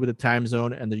not only with the time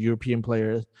zone and the European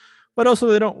players, but also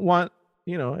they don't want,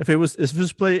 if it was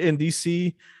play in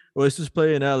DC or it's just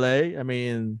play in LA, I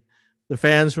mean, the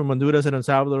fans from Honduras and El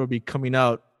Salvador will be coming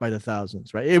out by the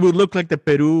thousands, right? It would look like the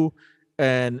Peru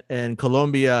and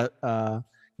Colombia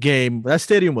game. That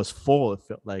stadium was full, it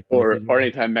felt like. Or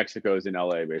anytime Mexico is in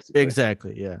LA, basically.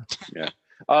 Exactly, yeah. Yeah.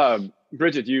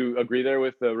 Bridget, do you agree there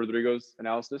with Rodrigo's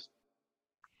analysis?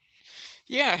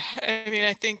 Yeah, I mean,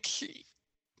 I think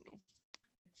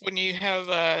when you have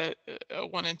a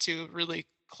 1-2 really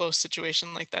close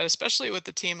situation like that, especially with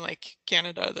a team like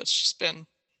Canada that's just been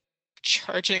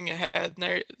charging ahead,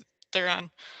 and they're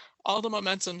on all the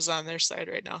momentum's on their side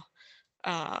right now.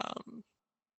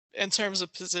 In terms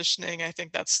of positioning, I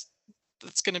think that's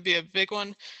going to be a big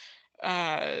one.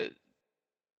 But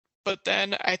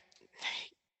then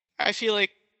I feel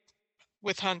like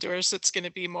with Honduras, it's going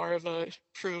to be more of a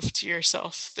prove to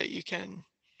yourself that you can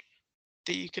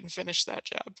finish that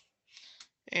job.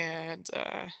 And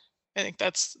I think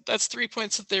that's 3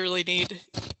 points that they really need,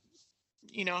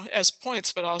 as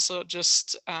points, but also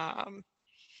just kind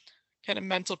of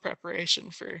mental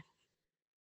preparation for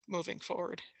moving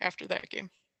forward after that game.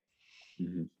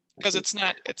 Because it's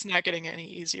not getting any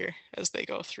easier as they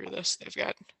go through this.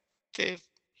 They've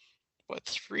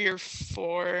 3 or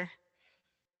 4.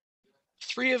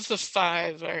 3 of the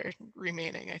 5 are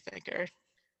remaining, I think, are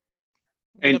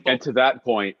and to that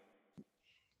point,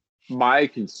 my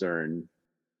concern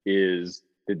is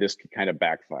that this could kind of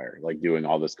backfire, like doing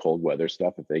all this cold weather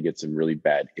stuff. If they get some really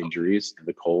bad injuries to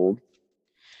the cold,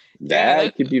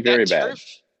 that could be very bad.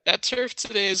 That turf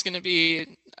today is going to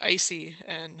be icy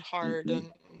and hard, and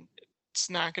it's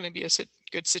not going to be a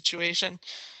good situation.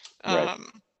 Right.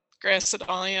 Grass at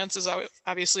Allianz is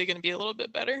obviously going to be a little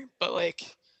bit better, but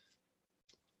like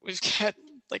we've got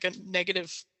like a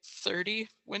 -30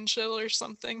 wind chill or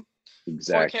something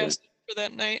forecast for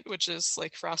that night, which is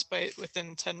like frostbite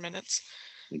within 10 minutes.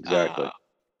 Exactly.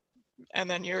 And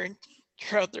then you're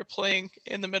out there playing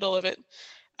in the middle of it.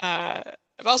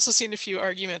 I've also seen a few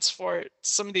arguments for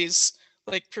some of these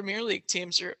like Premier League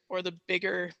teams or the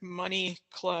bigger money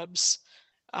clubs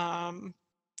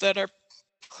that are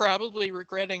probably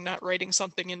regretting not writing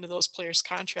something into those players'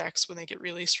 contracts when they get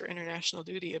released for international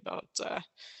duty about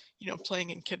playing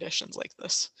in conditions like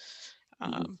this.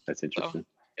 That's interesting.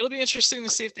 So it'll be interesting to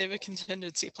see if they have a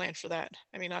contingency plan for that.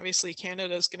 I mean, obviously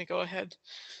Canada is going to go ahead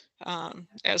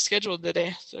as scheduled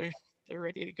today. They're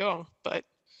ready to go, but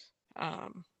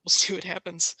we'll see what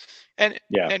happens. And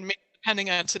maybe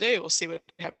depending on today, we'll see what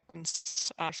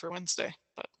happens for Wednesday.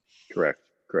 But correct.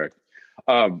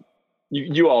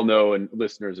 You all know, and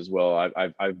listeners as well.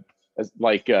 I've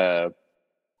like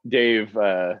Dave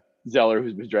Zeller,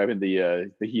 who's been driving the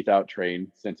Heath Out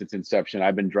train since its inception.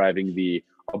 I've been driving the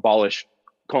abolish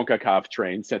Concacaf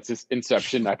train since its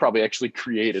inception. I probably actually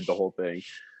created the whole thing,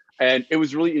 and it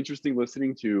was really interesting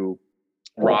listening to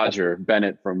Roger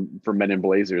Bennett from Men in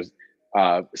Blazers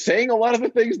saying a lot of the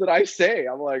things that I say.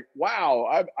 I'm like,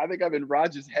 wow, I think I'm in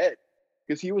Roger's head,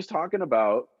 because he was talking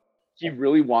about he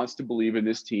really wants to believe in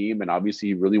this team, and obviously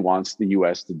he really wants the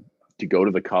U.S. to go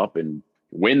to the Cup and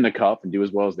win the Cup and do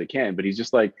as well as they can. But he's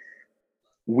just like,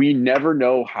 we never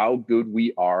know how good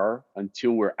we are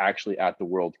until we're actually at the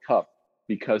World Cup,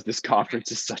 because this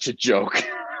conference is such a joke.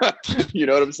 You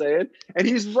know what I'm saying? And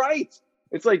he's right.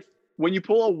 It's like, when you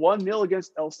pull a 1-0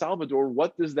 against El Salvador,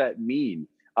 what does that mean?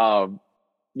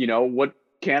 What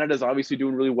Canada's obviously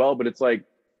doing really well, but it's like,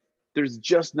 there's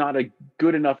just not a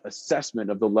good enough assessment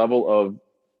of the level of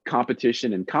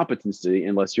competition and competency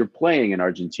unless you're playing in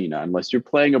Argentina, unless you're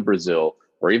playing a Brazil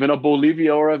or even a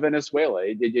Bolivia or a Venezuela.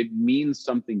 It means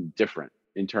something different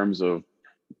in terms of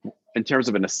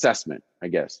an assessment, I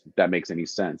guess, if that makes any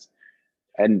sense.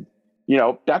 And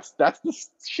that's the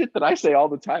shit that I say all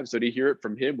the time. So to hear it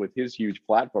from him with his huge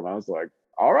platform, I was like,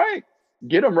 all right,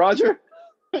 get him, Roger.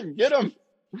 Get him.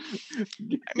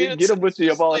 Get him with the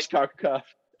abolish CONCACAF.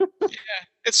 Yeah,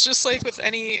 it's just like with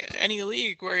any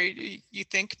league where you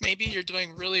think maybe you're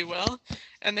doing really well,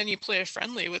 and then you play a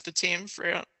friendly with the team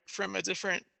from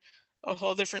a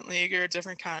whole different league or a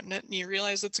different continent, and you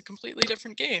realize it's a completely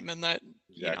different game, and that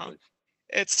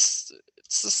it's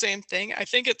the same thing. I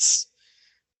think it's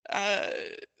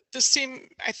this team,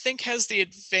 I think, has the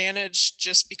advantage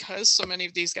just because so many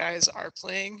of these guys are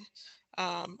playing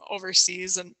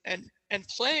overseas and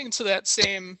playing to that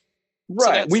same.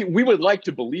 Right. We would like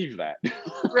to believe that.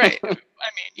 Right. I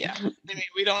mean,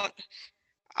 we don't.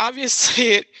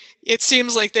 Obviously, it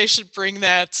seems like they should bring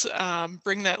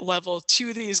that level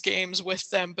to these games with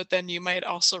them, but then you might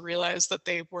also realize that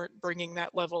they weren't bringing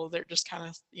that level. They're just kind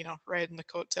of riding the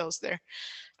coattails there.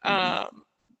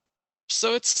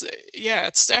 So it's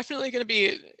definitely going to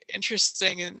be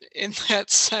interesting in that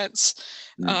sense.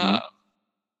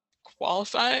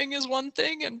 Qualifying is one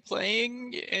thing, and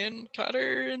playing in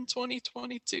Qatar in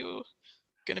 2022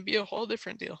 going to be a whole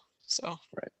different deal. So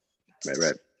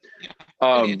right. Yeah,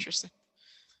 pretty interesting.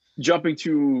 Jumping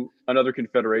to another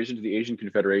confederation, to the Asian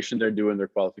Confederation, they're doing their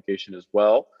qualification as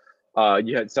well.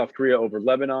 You had South Korea over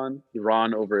Lebanon,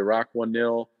 Iran over Iraq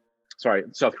 1-0. Sorry,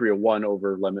 South Korea 1-0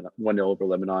 over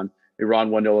Lebanon, Iran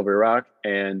 1-0 over Iraq,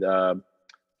 and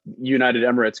United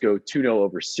Emirates go 2-0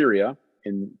 over Syria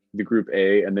in the Group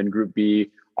A, and then Group B,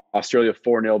 Australia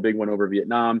 4-0, big one over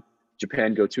Vietnam.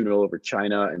 Japan go 2-0 over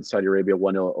China, and Saudi Arabia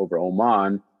 1-0 over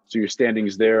Oman. So your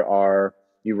standings there are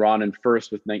Iran in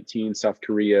first with 19, South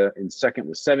Korea in second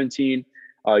with 17.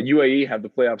 UAE have the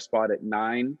playoff spot at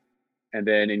 9. And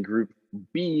then in Group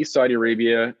B, Saudi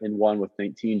Arabia in 1 with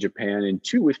 19, Japan in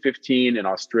 2 with 15, and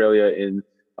Australia in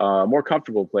a more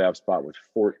comfortable playoff spot with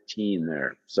 14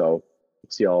 there. So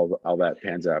let's see how that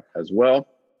pans out as well.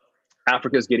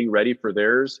 Africa is getting ready for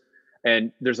theirs.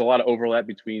 And there's a lot of overlap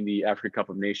between the Africa Cup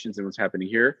of Nations and what's happening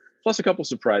here, plus a couple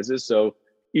surprises. So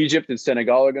Egypt and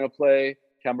Senegal are going to play.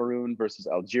 Cameroon versus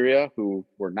Algeria, who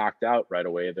were knocked out right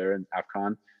away there in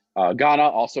AFCON. Ghana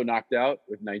also knocked out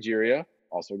with Nigeria,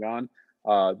 also gone.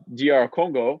 DR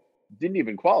Congo didn't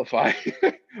even qualify,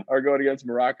 are going against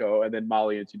Morocco, and then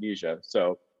Mali and Tunisia.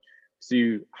 So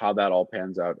see how that all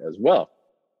pans out as well.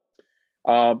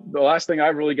 The last thing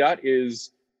I've really got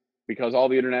is, because all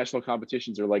the international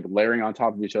competitions are like layering on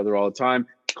top of each other all the time,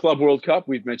 Club World Cup,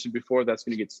 we've mentioned before, that's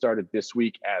going to get started this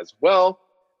week as well.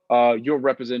 Your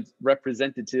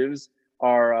representatives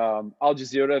are Al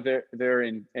Jazeera. They're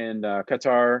in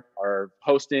Qatar, are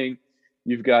hosting.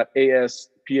 You've got AS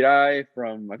Pirai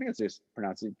from, I think it's just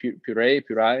pronounced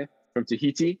Pirai from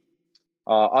Tahiti.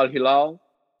 Al Hilal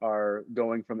are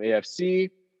going from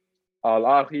AFC. Al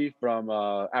Ahly from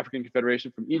African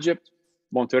Confederation from Egypt.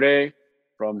 Monterrey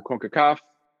from Concacaf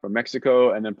from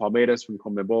Mexico, and then Palmeiras from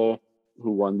Conmebol,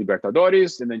 who won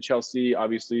Libertadores, and then Chelsea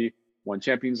obviously won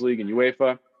Champions League and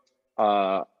UEFA.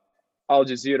 Al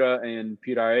Jazeera and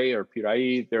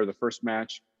Pirai, they're the first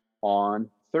match on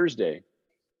Thursday.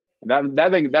 And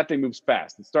that thing moves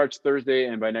fast. It starts Thursday,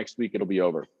 and by next week it'll be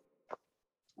over.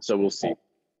 So we'll see.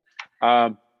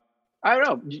 I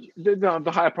don't know.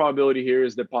 The high probability here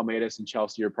is that Palmeiras and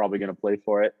Chelsea are probably going to play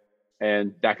for it.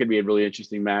 And that could be a really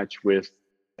interesting match with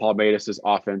Palmeiras'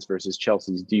 offense versus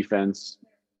Chelsea's defense,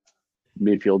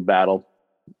 midfield battle.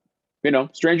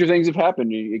 Stranger things have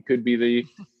happened. It could be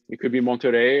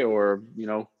Monterrey or,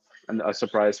 a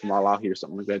surprise from Al Ahly or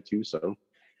something like that too. So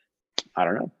I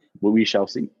don't know. We shall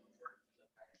see.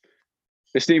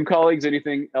 Esteemed colleagues,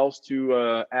 anything else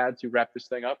to add to wrap this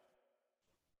thing up?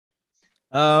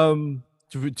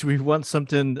 Do we want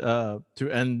something to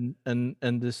end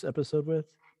this episode with?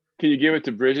 Can you give it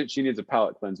to Bridget? She needs a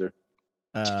palate cleanser.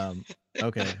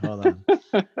 Okay, hold on.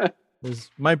 This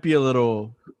might be a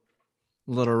little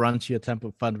raunchy attempt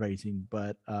of fundraising,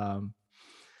 but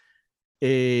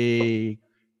a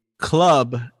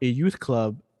youth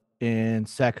club in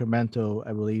Sacramento,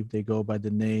 I believe they go by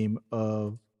the name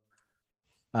of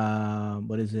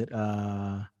what is it?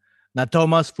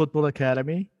 Natomas Football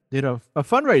Academy did a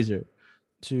fundraiser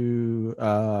to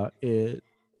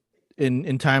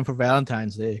in time for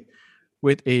Valentine's Day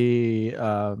with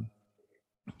a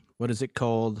what is it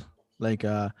called? Like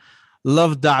a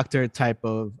love doctor type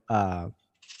of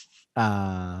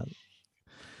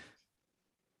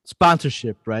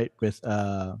sponsorship, right? With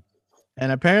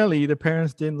and apparently the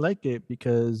parents didn't like it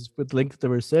because with links they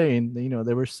were saying,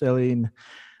 they were selling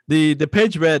the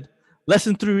page read less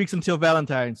than 3 weeks until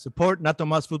Valentine's. Support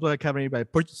Natomas Football Academy by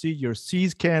purchasing your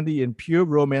C's candy and pure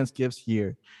romance gifts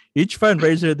here. Each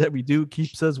fundraiser that we do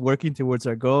keeps us working towards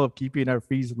our goal of keeping our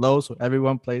fees low so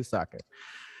everyone plays soccer.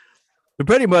 But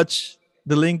pretty much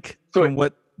the link from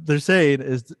what they're saying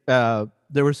is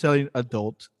they were selling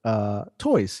adult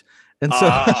toys. And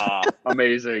so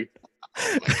amazing.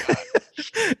 Oh my God.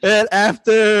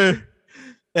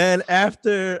 and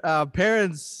after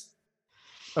parents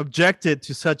objected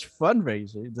to such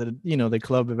fundraising, that the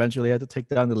club eventually had to take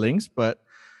down the links, but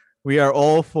we are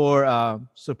all for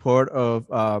support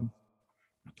of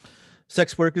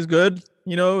sex work is good.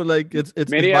 Like it's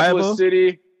Minneapolis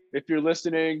City, if you're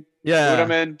listening, yeah, put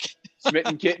them in.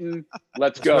 Smitten Kitten,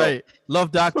 let's go. Right.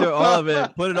 Love Doctor, all of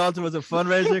it. Put it all towards a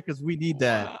fundraiser because we need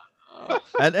that.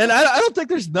 And I don't think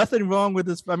there's nothing wrong with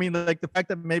this. I mean, like the fact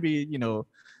that maybe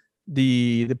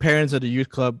the parents of the youth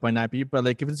club might not be, but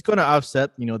like if it's going to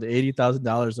offset the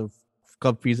 $80,000 of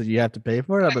club fees that you have to pay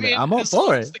for it, I'm all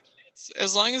for it.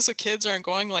 As long as the kids aren't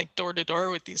going like door to door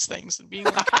with these things and being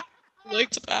like, like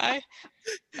to buy.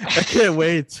 I can't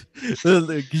wait.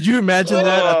 Could you imagine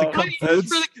that at the Cup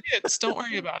Foods? It's for the kids. Don't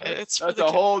worry about it. That's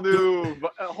a whole new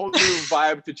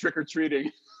vibe to trick or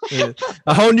treating. Yeah.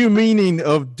 A whole new meaning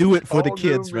of do it for the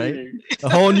kids, right? A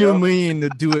whole new meaning to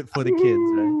do it for the kids,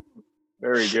 right?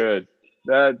 Very good.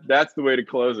 That's the way to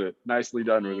close it. Nicely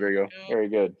done, Rodrigo. Very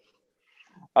good.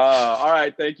 All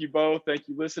right. Thank you both. Thank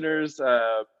you, listeners.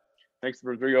 Thanks to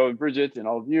Rodrigo and Bridget and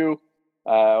all of you.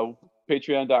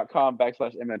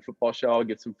 Patreon.com/MN Football Show. I'll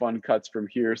get some fun cuts from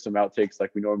here, some outtakes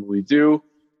like we normally do.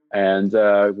 And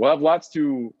we'll have lots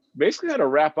to basically how to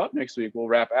wrap up next week. We'll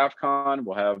wrap AFCON.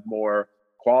 We'll have more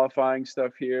qualifying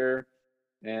stuff here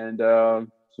and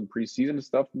some preseason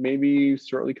stuff maybe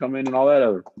shortly come in and all that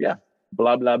other. Yeah.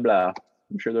 Blah, blah, blah.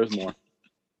 I'm sure there's more.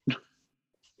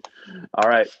 All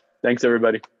right. Thanks,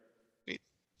 everybody.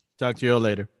 Talk to you all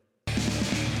later.